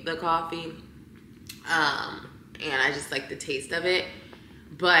make the coffee. And I just like the taste of it.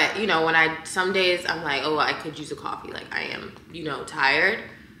 But, you know, some days I'm like, oh, I could use a coffee. Like, I am, you know, tired.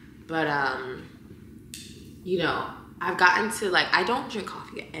 But, you know, I've gotten to, like, I don't drink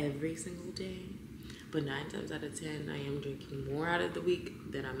coffee every single day. But 9 times out of 10, I am drinking more out of the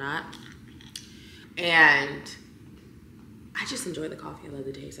week than I'm not. And I just enjoy the coffee. I love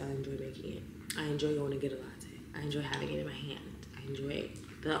the taste. I enjoy making it. I enjoy going to get a latte. I enjoy having it in my hand. I enjoy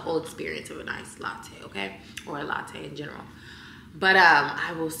the whole experience of a nice latte, okay? Or a latte in general. But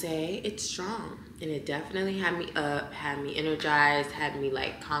I will say it's strong. And it definitely had me up, had me energized, had me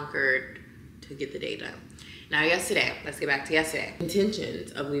like conquered to get the day done. Now yesterday, let's get back to yesterday.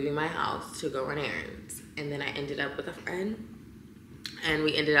 Intentions of leaving my house to go run errands. And then I ended up with a friend. And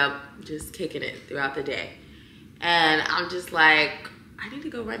we ended up just kicking it throughout the day. And I'm just like, I need to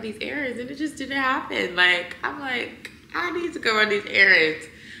go run these errands. And it just didn't happen. Like, I'm like, I need to go run these errands.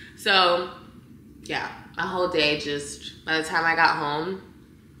 So, yeah, my whole day just, by the time I got home,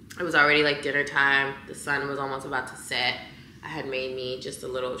 It was already like dinner time. The sun was almost about to set. I had made me just a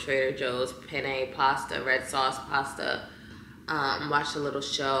little Trader Joe's penne pasta, red sauce pasta. Watched a little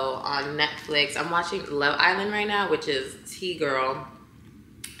show on Netflix. I'm watching Love Island right now, which is T-Girl.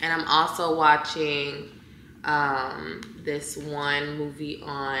 And I'm also watching this one movie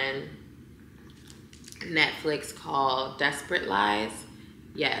on Netflix called Desperate Lies.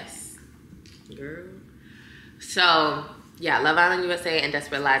 Yes, girl. So yeah, Love Island USA and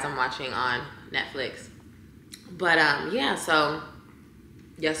Desperate Lies I'm watching on Netflix. But yeah, so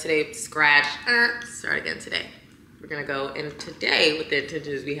yesterday scratch, start again today. We're gonna go in today with the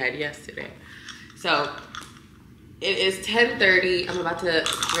intentions we had yesterday. So it is 10:30. I'm about to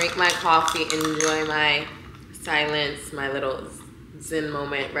drink my coffee, enjoy my silence, my little zen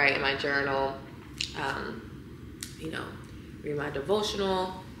moment, write in my journal, you know, read my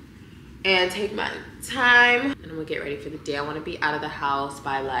devotional, and take my time. And I'm gonna get ready for the day. I wanna be out of the house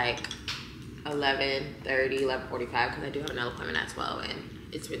by like 11:30, 11:45, because I do have an appointment at 12 and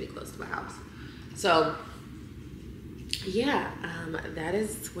it's really close to my house. So yeah, that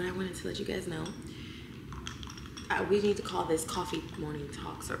is what I wanted to let you guys know. We need to call this coffee morning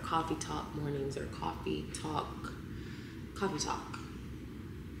talks, or coffee talk mornings, or coffee talk.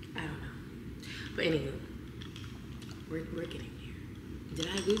 I don't know. But anywho, we're getting there. Did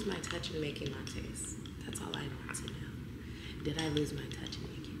I lose my touch in making lattes? That's all I want to know. Did I lose my touch in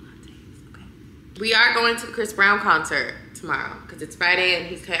making lattes? Okay. We are going to the Chris Brown concert tomorrow because it's Friday and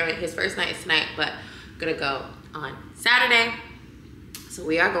he's coming. His first night is tonight, but I'm gonna go on Saturday. So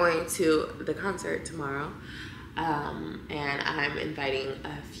we are going to the concert tomorrow. And I'm inviting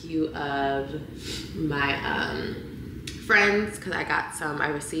a few of my friends because I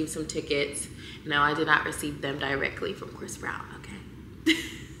received some tickets. No, I did not receive them directly from Chris Brown,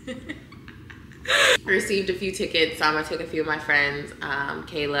 okay? I received a few tickets, so I'm gonna take a few of my friends.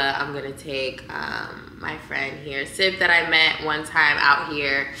 Kayla, I'm gonna take my friend here, Sib, that I met one time out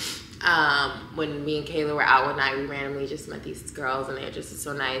here. When me and Kayla were out one night, we randomly just met these girls and they're just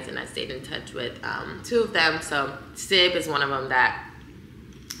so nice, and I stayed in touch with two of them. So Sib is one of them that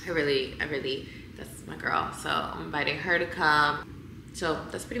I really, that's my girl. So I'm inviting her to come. So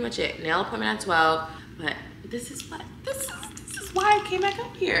that's pretty much it. Nail appointment at 12, but this is why I came back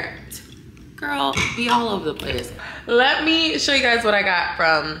up here. Girl, be all over the place. Let me show you guys what I got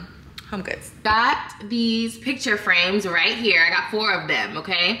from HomeGoods. Got these picture frames right here. I got 4 of them,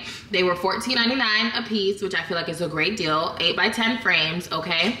 okay? They were $14.99 a piece, which I feel like is a great deal. 8x10 frames,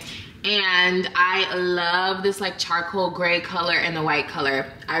 okay? And I love this like charcoal gray color and the white color.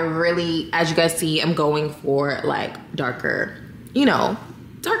 I really, as you guys see, I'm going for like darker, you know,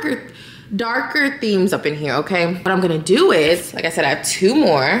 darker themes up in here, okay? What I'm gonna do is, like I said, I have 2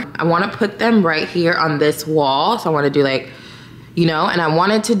 more. I wanna put them right here on this wall. So I wanna do like, you know, and I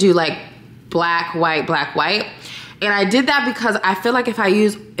wanted to do like black, white, black, white. And I did that because I feel like if I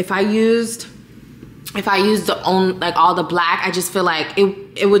used like all the black, I just feel like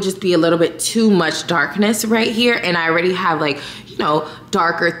it would just be a little bit too much darkness right here. And I already have like, you know,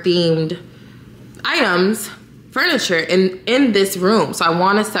 darker themed items, furniture in this room. So I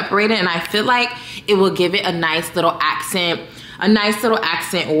want to separate it, and I feel like it will give it a nice little accent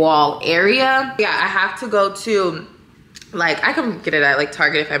wall area. Yeah, I have to go to, like, I can get it at like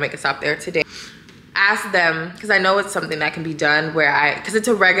Target if I make a stop there today. Ask them, because I know it's something that can be done where because it's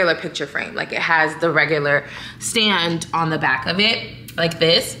a regular picture frame. Like, it has the regular stand on the back of it, like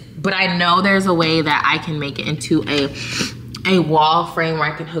this. But I know there's a way that I can make it into a wall frame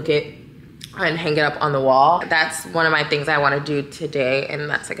where I can hook it and hang it up on the wall. That's one of my things I want to do today, and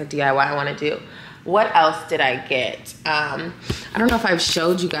that's like a DIY I want to do. What else did I get? I don't know if I've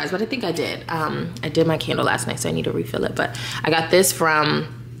showed you guys, but I think I did. I did my candle last night, so I need to refill it. But I got this from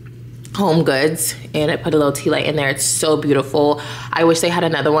HomeGoods, and I put a little tea light in there. It's so beautiful. I wish they had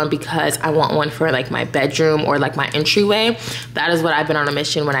another one because I want one for like my bedroom or like my entryway. That is what I've been on a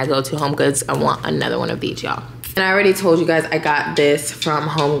mission when I go to HomeGoods. I want another one of these, y'all. And I already told you guys I got this from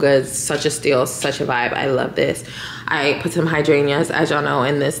HomeGoods. Such a steal, such a vibe. I love this. I put some hydrangeas, as y'all know,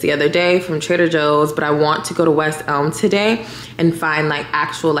 in this the other day from Trader Joe's, but I want to go to West Elm today and find like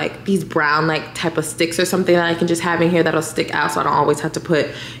actual like these brown like type of sticks or something that I can just have in here that'll stick out, so I don't always have to put,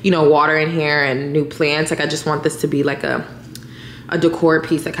 you know, water in here and new plants. Like, I just want this to be like a decor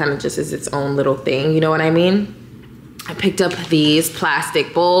piece that kind of just is its own little thing, you know what I mean? I picked up these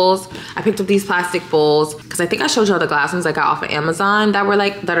plastic bowls. Because I think I showed y'all the glass ones I got off of Amazon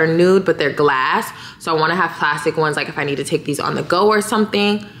that are nude, but they're glass. So I want to have plastic ones, like if I need to take these on the go or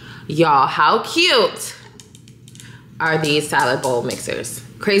something. Y'all, how cute are these salad bowl mixers?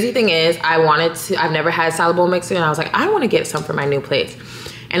 Crazy thing is, I've never had a salad bowl mixer, and I was like, I want to get some for my new place.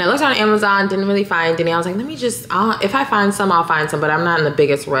 And I looked on Amazon, didn't really find any. I was like, let me just, if I find some, I'll find some, but I'm not in the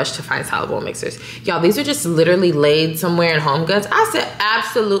biggest rush to find solid bowl mixers. Y'all, these are just literally laid somewhere in Home Goods. I said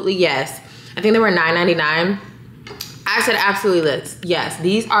absolutely yes. I think they were $9.99. I said absolutely yes.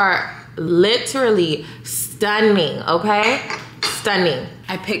 These are literally stunning, okay? Stunning.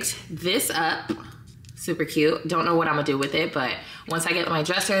 I picked this up. Super cute. Don't know what I'm gonna do with it, but once I get my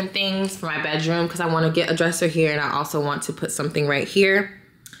dresser and things for my bedroom, because I want to get a dresser here and I also want to put something right here.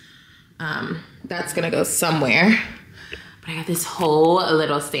 That's gonna go somewhere. But I got this whole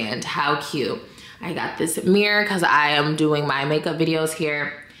little stand. How cute. I got this mirror because I am doing my makeup videos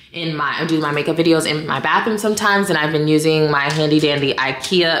here I do my makeup videos in my bathroom sometimes, and I've been using my handy dandy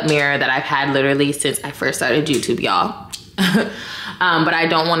IKEA mirror that I've had literally since I first started YouTube, y'all. But I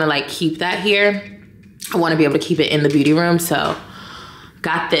don't want to like keep that here. I want to be able to keep it in the beauty room, so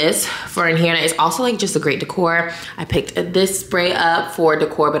got this for in here. And it's also like just a great decor. I picked this spray up for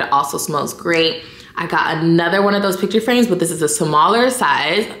decor, but it also smells great. I got another one of those picture frames, but this is a smaller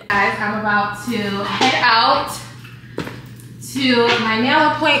size. Guys, I'm about to head out to my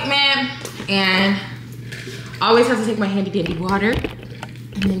nail appointment, and always have to take my handy dandy water.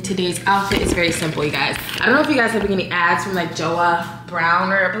 And then today's outfit is very simple, you guys. I don't know if you guys have been getting ads from like Joa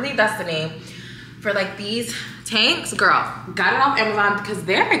Brown, or I believe that's the name, for like these tanks. Girl, got it off Amazon because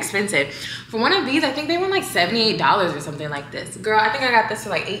they're expensive. For one of these, I think they were like $78 or something like this. Girl, I think I got this for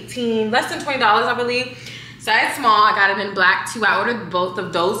like less than $20, I believe. Size small, I got it in black too. I ordered both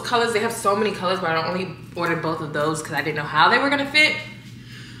of those colors. They have so many colors, but I only ordered both of those because I didn't know how they were gonna fit.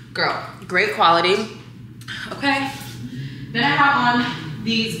 Girl, great quality. Okay, then I have on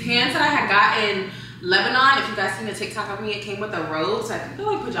these pants that I had got in Lebanon. If you guys seen the TikTok of me, it came with a robe, so I think they're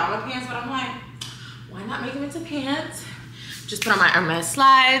like pajama pants, but I'm like, why not make them into pants? Just put on my Hermes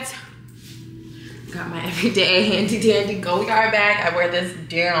slides. Got my everyday handy dandy go yard bag. I wear this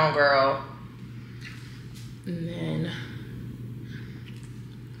down, girl. And then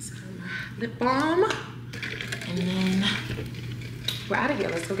some lip balm. And then we're out of here.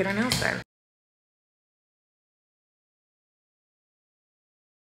 Let's go get our nails done.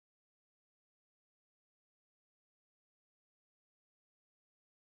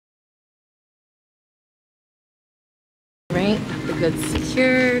 Right, the good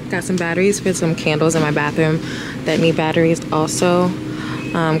secure. Got some batteries for some candles in my bathroom that need batteries also.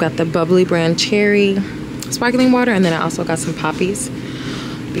 Got the Bubbly brand cherry sparkling water, and then I also got some poppies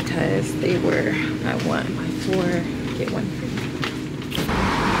because they were buy 4 get 1 free.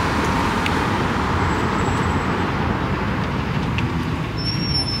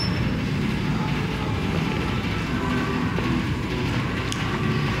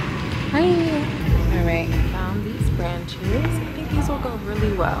 Hi. All right, I found these branches. I think these will go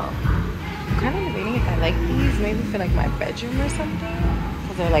really well. I'm kind of debating if I like these, maybe for like my bedroom or something,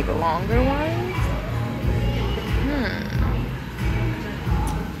 because they're like longer ones.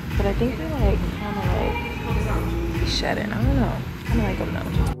 But I think they're like kind of like shedding. I don't know. Kind of like them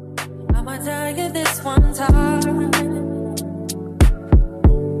though. I'ma tell you this one time,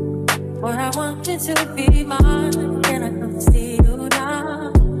 where I wanted to be mine. Can I come see you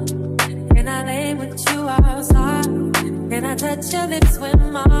now? Can I lay with you outside? Can I touch your lips with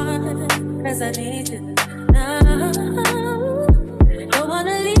mine? Cause I need you now. Don't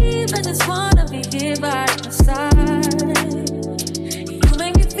wanna leave, I just wanna be here by your side. You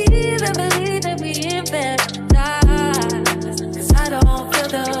make me feel and believe that we in paradise. Cause I don't feel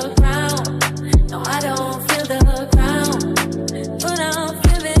the ground. No, I don't feel the ground. But I'm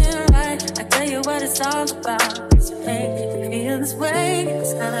feeling right. I tell you what it's all about. It's making me feel this way.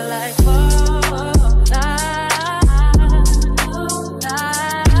 It's kinda like, whoa,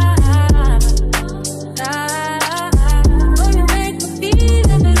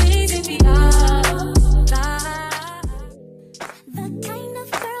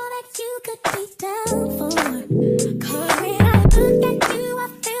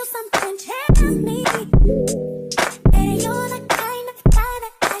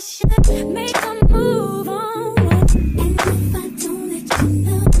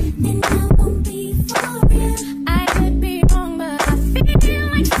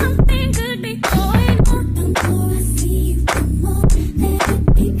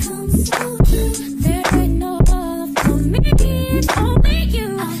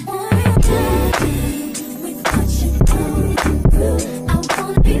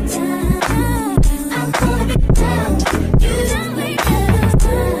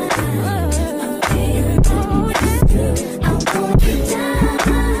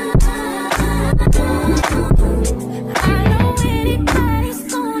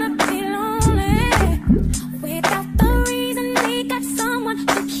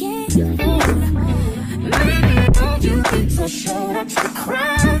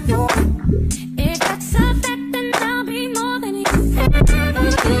 grab you. If that's a fact, then I'll be more than you ever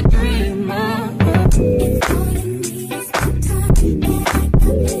could dream of. If all you need is the time, and I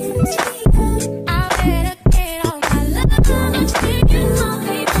could never see you, I better get all my love singing on,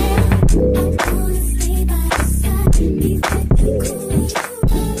 baby. I wanna stay by your side, be cool,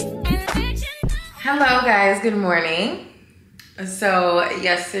 and let you know. Hello guys, good morning. So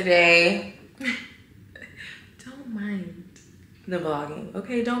yesterday, don't mind the vlogging,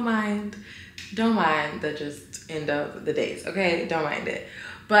 okay? Don't mind the just end of the days, okay? Don't mind it.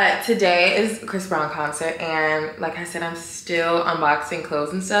 But today is Chris Brown concert, and like I said, I'm still unboxing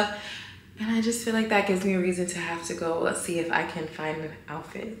clothes and stuff, and I just feel like that gives me a reason to have to go, let's see if I can find an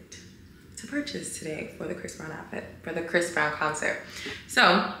outfit to purchase today for the Chris Brown outfit, for the Chris Brown concert. So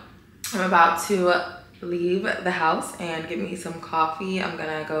I'm about to leave the house and get me some coffee. I'm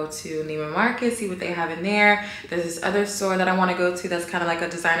gonna go to Neiman Marcus, see what they have in there. There's this other store that I want to go to that's kind of like a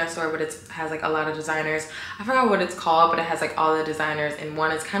designer store, but it has like a lot of designers. I forgot what it's called, but it has like all the designers in one.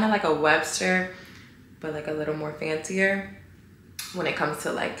 It's kind of like a Webster, but like a little more fancier when it comes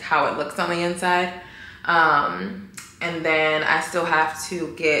to like how it looks on the inside. And then I still have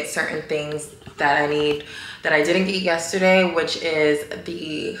to get certain things that I need that I didn't get yesterday, which is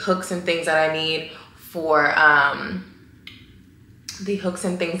the hooks and things that I need for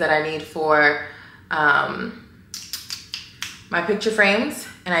my picture frames.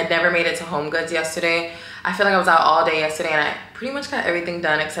 And I never made it to Home Goods yesterday. I feel like I was out all day yesterday, and I pretty much got everything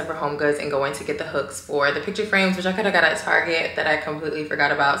done except for Home Goods and going to get the hooks for the picture frames, which I could have got at Target that I completely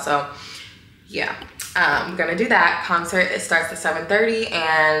forgot about. So yeah, I'm gonna do that. Concert, it starts at 7:30,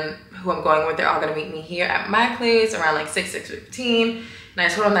 and who I'm going with, they're all gonna meet me here at my place around like 6:15. And I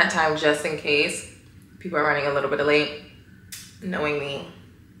told them that time just in case people are running a little bit late, knowing me.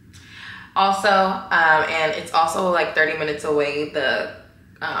 Also, and it's also like 30 minutes away, the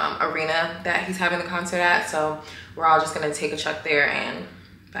arena that he's having the concert at. So we're all just gonna take a truck there and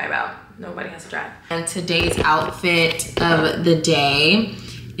vibe out. Nobody has to drive. And today's outfit of the day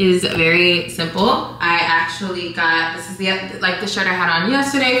is very simple. I actually got, this is the shirt I had on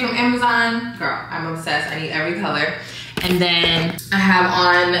yesterday from Amazon. Girl, I'm obsessed, I need every color. And then I have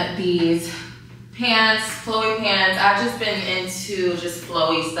on these pants, flowy pants. I've just been into just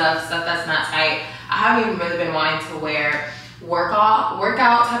flowy stuff that's not tight. I haven't even really been wanting to wear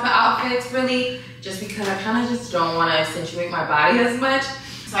workout type of outfits really, just because I kind of just don't want to accentuate my body as much.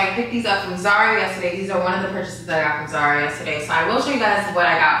 So I picked these up from Zara yesterday. These are one of the purchases that I got from Zara yesterday. So I will show you guys what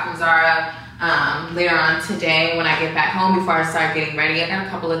I got from Zara later on today when I get back home, before I start getting ready. I got a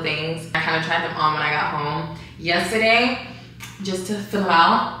couple of things. I kind of tried them on when I got home yesterday just to fill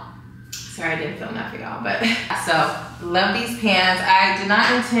out. Sorry I didn't film that for y'all, but so love these pants. I did not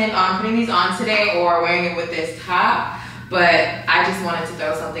intend on putting these on today or wearing it with this top, but I just wanted to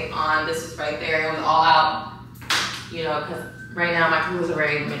throw something on. This was right there. It was all out, you know, because right now my clothes are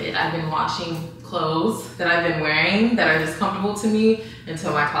very limited. I've been washing clothes that I've been wearing that are just comfortable to me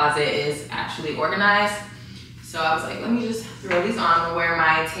until my closet is actually organized. So I was like, let me just throw these on. I'm gonna wear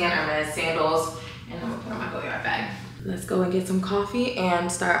my tan Hermes sandals, and I'm gonna put on my go yard bag. Let's go and get some coffee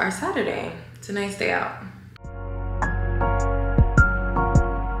and start our Saturday. It's a nice day out.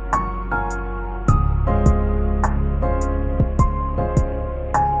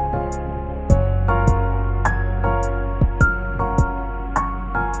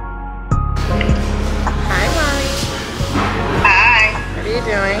 Hi, Molly. Hi. What are you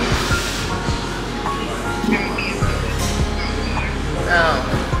doing? Oh,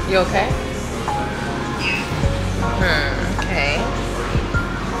 you okay? Okay.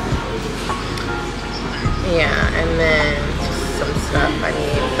 Yeah, and then just some stuff I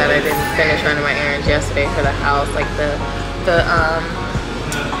need that I didn't finish running my errands yesterday for the house, like the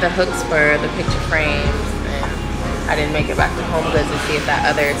hooks for the picture frames, and I didn't make it back to Home Goods to see if that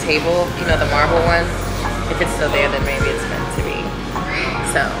other table, you know, the marble one, if it's still there, then maybe it's meant to be.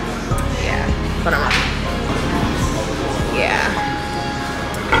 So yeah, but I'm yeah,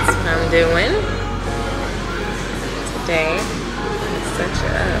 that's what I'm doing today. Such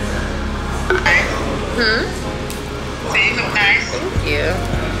a So you look nice. Thank you.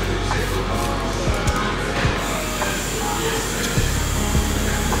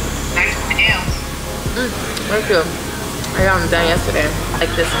 Nice nails. Thank you. I got them done yesterday.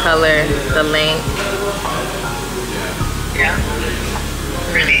 Like this color, the length. Yeah.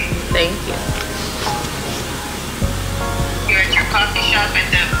 Pretty. Thank you. You're at your coffee shop at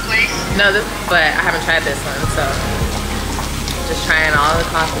the place? No, but I haven't tried this one, so just trying all the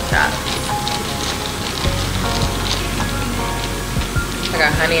coffee shops. I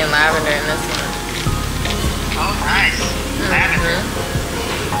got honey and lavender in this one. Oh, nice. Lavender.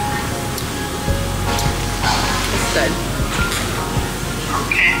 That's good.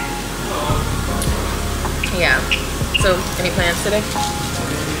 Okay. Yeah. So, any plans today?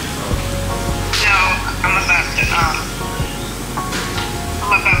 No, I'm about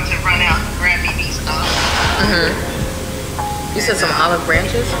to run out and grab me these You said some olive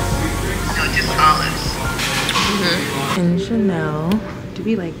branches? No, just olives. And Chanel. Do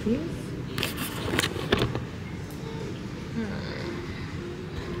we like these?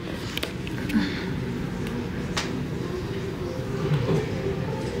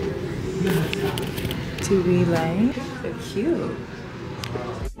 Do we like? They're cute.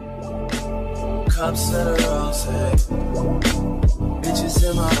 Cups and a rose, bitches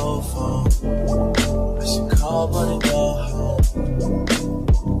in my old phone. I should call but and go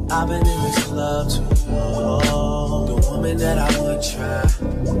home. I've been in this club too long. The woman that I would try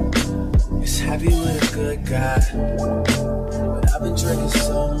is happy with a good guy, but I've been drinking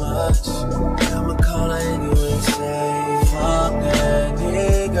so much, I'ma call her anyway and say, fuck that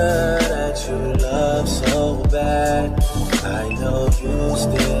nigga that you love so bad. I know you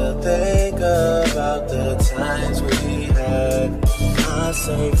still think about the times we had. I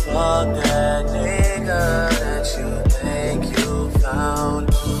say fuck that nigga that you think you found.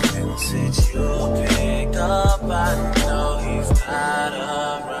 And since you picked up, I know he's not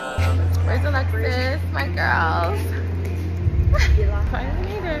around. Where's Alexis? My girls.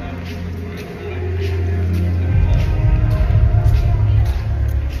 Finally made it.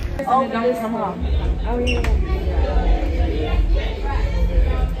 Oh, don't come home. Oh, yeah.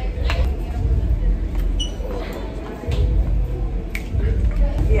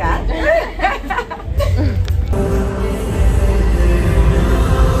 Yeah.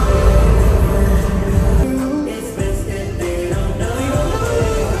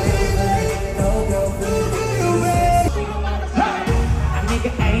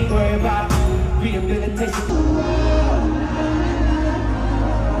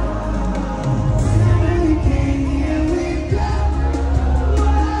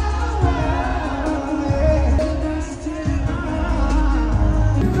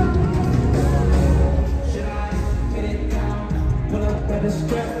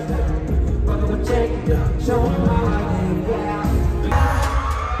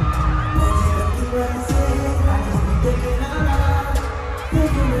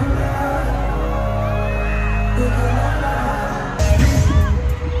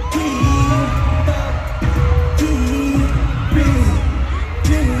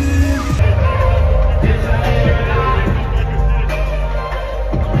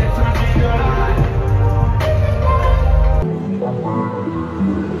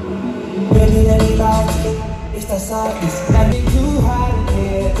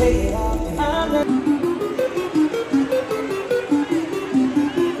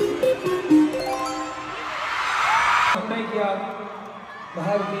 Thank y'all for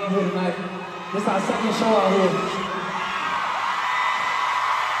having me in here tonight. This is our second show out here.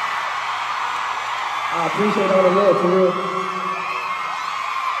 I appreciate all the love, for real.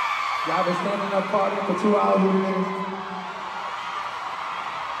 Y'all been standing up partying for 2 hours with me.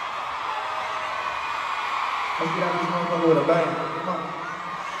 Let's get out this motherfucker with a bang. Come on.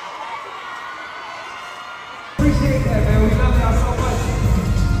 Appreciate that, man. We love y'all so much.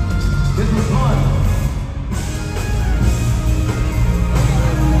 This was fun.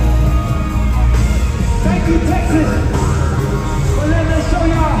 Thank you, Texas, for letting us show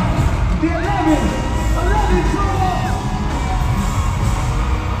y'all the 11 tour.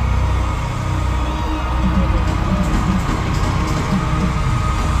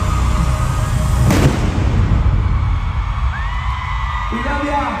 We love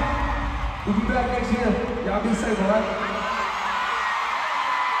y'all. We'll be back next year. Y'all be safe, all right?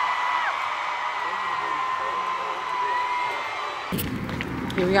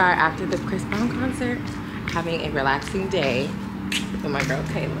 Here we are after the Chris Brown concert, having a relaxing day with my girl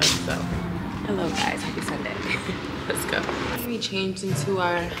Kayla. So, hello guys, happy Sunday. Let's go. We changed into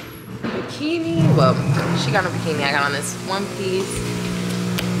our bikini. Well, she got a bikini, I got on this one piece.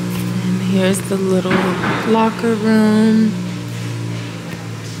 And here's the little locker room.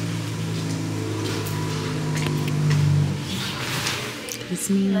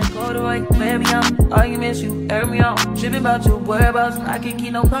 Go to work, wear me out. Arguments, you air me out. Tripping about your whereabouts. I can't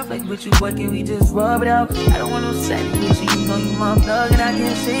keep no conflict with you. What can we just rub it out? I don't want no setting with you. You know you my thug and I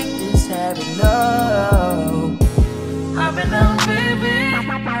can't shake this habit. No. I've been out, baby.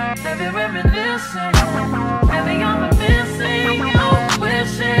 Baby, reminiscing. Baby, I'm missing. I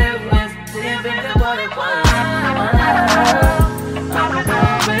wish it was different than what it was. I've been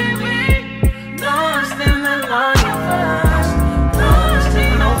out, baby. Lost in the line of us.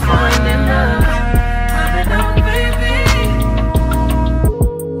 Finding love, I've been out, baby.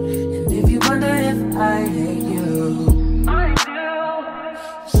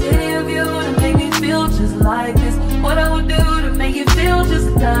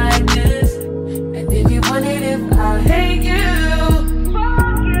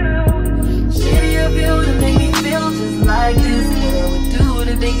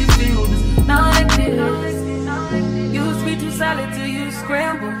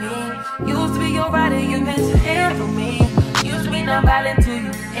 me. Used to be your body, you meant to handle me. Used to be non-violent till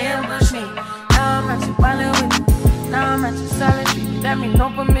you ambush me. Now I'm at your violent with me. Now I'm at your silent treatment. That means no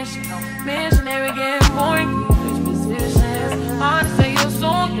permission. No missionary getting boring. You switch positions. Hard to say your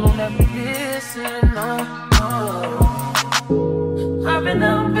song, you don't ever listen. No, no. I've been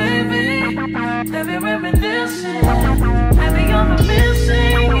down, baby. Heavy reminiscing. Heavy on the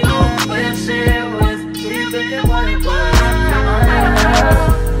mission. You wish it was different than what it was.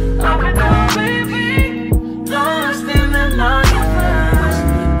 I've been down, baby. Lost in the universe.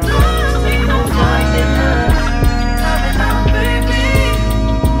 Lost in no finding. I've been down, baby.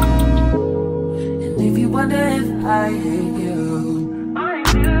 And if you wonder if I hate you, I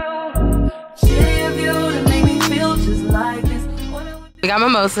do. Shitty of you to make me feel just like this. We got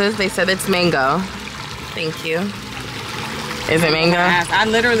mimosas. They said it's mango. Thank you. Is it mango? I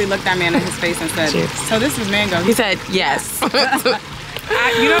literally looked that man in his face and said, cheers. So this is mango. He said yes.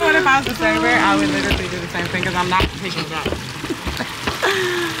 You know what, if I was a server, I would literally do the same thing because I'm not picking that.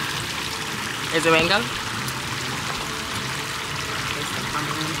 Is it mango?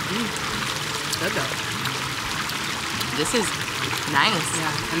 Good though. This is nice.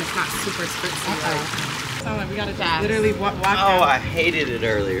 Yeah, and it's not super spritzy. So we gotta just literally walk down. Oh, I hated it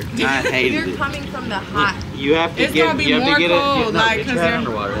earlier. I hated it. You're coming from the hot. You have to It's get. gonna be You have more to get cold, it. like, Get 'cause your head you're-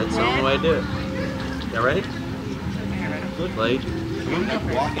 underwater. That's the only way to do it. Y'all ready? Look, Blade.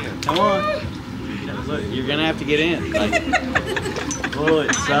 Walk in. Come on. Look, you're gonna have to get in. Like, oh,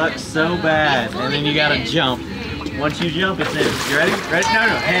 it sucks so bad, and then you gotta jump. Once you jump, it's in. You ready? Ready? No,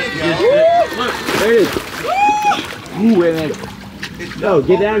 no. Just, look, there it is. Ooh, and then. No,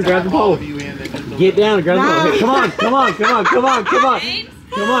 get down and grab the pole. Get down and grab the pole. Hey, come on, come on, come on, come on, come on.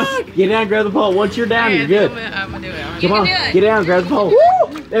 Come on, get down and grab the pole. Once you're down, you're good. I'm gonna do it. Come on, get down and grab the pole.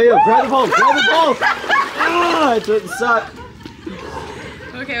 There you go, grab the pole, grab the pole. Ah, it doesn't suck.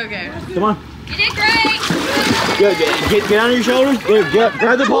 Okay, okay. Come on. You did great. Good, get down on your shoulders. Good,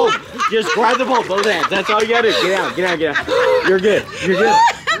 grab the pole. Just grab the pole, both hands. That's all you gotta do. Get down, get down, get down. You're good, you're good.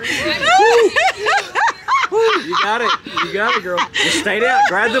 You got it. You got it, girl. Just stay down.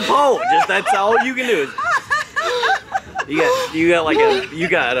 Grab the pole. Just that's all you can do. You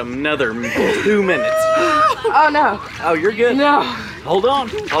got another 2 minutes. Oh no. Oh, you're good. No. Hold on.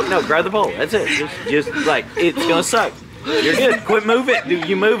 Oh no, grab the pole. That's it. Just like it's gonna suck. You're good. Quit moving. Dude,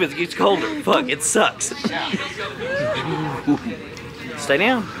 you move, it gets colder. Fuck, it sucks. Stay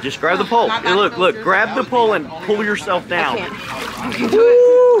down. Just grab the pole. Hey, look, grab the pole and pull yourself down. I can do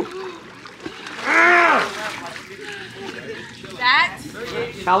it. That.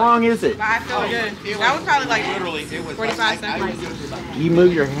 How long is it? I feel good. That was probably like 45 seconds. You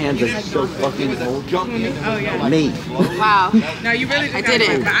move your hands, it's so fucking cold. Oh yeah. Me. Wow. No, you really I did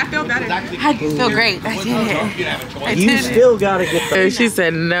it. But I feel better. I feel great. I did it. You still gotta get the. She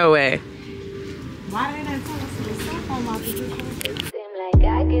said no way. Why didn't I tell us to be cell phone while people? Like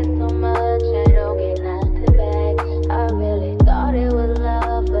I get so much, I don't get nothing back. I really thought it was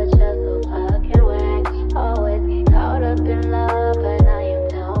love, but you're so fucking whack. Always get caught up in love, but I am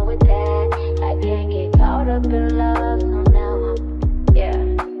done with that. I can't get caught up in love, so now I'm,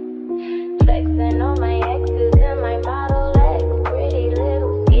 flexing on my exes and my Model X. Pretty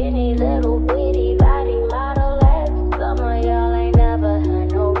little, skinny, little bitty body Model X. Some of y'all ain't never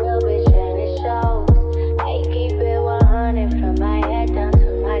had no real bitch, and it shows. I keep it 100 from my head down to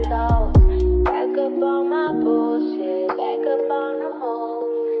my toes. Back up on my bullshit, back up on the move.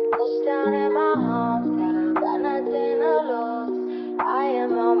 Touchdown in my hometown, got nothing to lose. I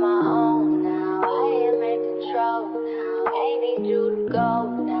am on my own now, I am in control now. I need you to go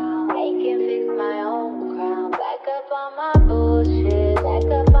now, I can fix my own crown. Back up on my bullshit, back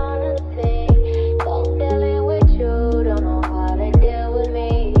up on the scene. Don't dealing with you, don't know how to deal with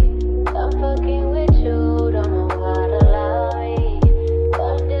me. I'm fucking with you, don't know how to love me.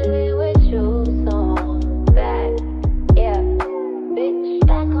 I'm dealing with you, so I'm back, bitch.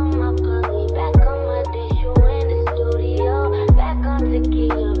 Back on my pussy, back on my dish, you in the studio. Back on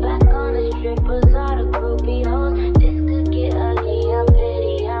tequila, back on the strippers, all the groupie hoes. This could get ugly, I'm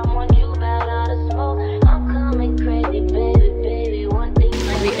petty, I want you bad out of smoke. I'm coming crazy, baby, one thing.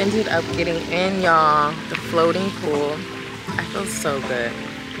 We ended up getting in, y'all, the floating pool. I feel so good.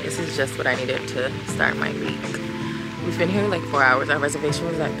 This is just what I needed to start my week. We've been here like 4 hours. Our reservation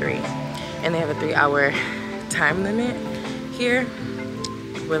was at 3. And they have a 3-hour time limit here.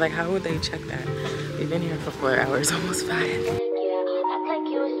 We're like, how would they check that? We've been here for 4 hours, almost 5. Act like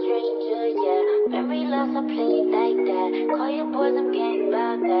you a stranger, Memory loss, I play like that. Call your boys, I'm getting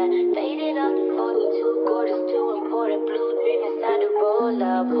about that. Faded off the 42 quarters, too important. Blue dream inside the roll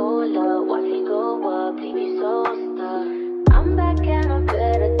up, hold up. Watch me go up, leave you so stuck. I'm back and I'm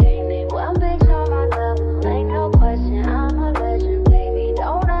better.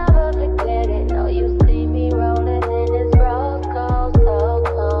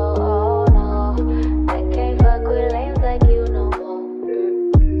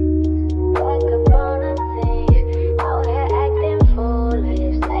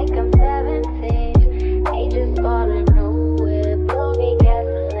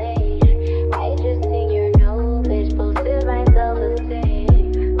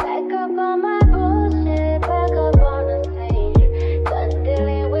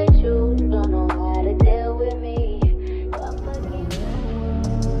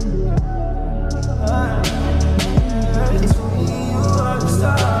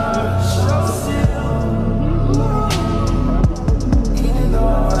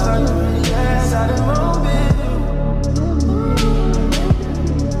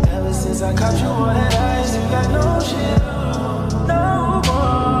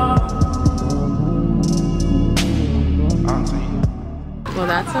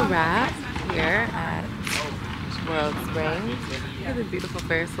 that's a wrap here at World Springs. Look at the beautiful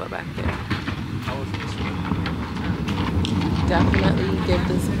Ferris wheel back there. Definitely give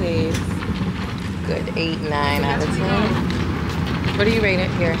this place a good 8, 9 out of 10. What do you rate it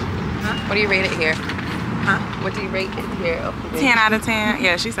here? Huh? What do you rate it here? Huh? What do you rate it here? 10 out of 10.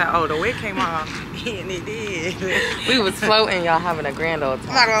 Yeah, she said, oh, the wig came off. And it did. We was floating, y'all having a grand old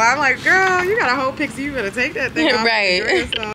time. I'm like, girl, you got a whole picture. You better take that thing off. Right.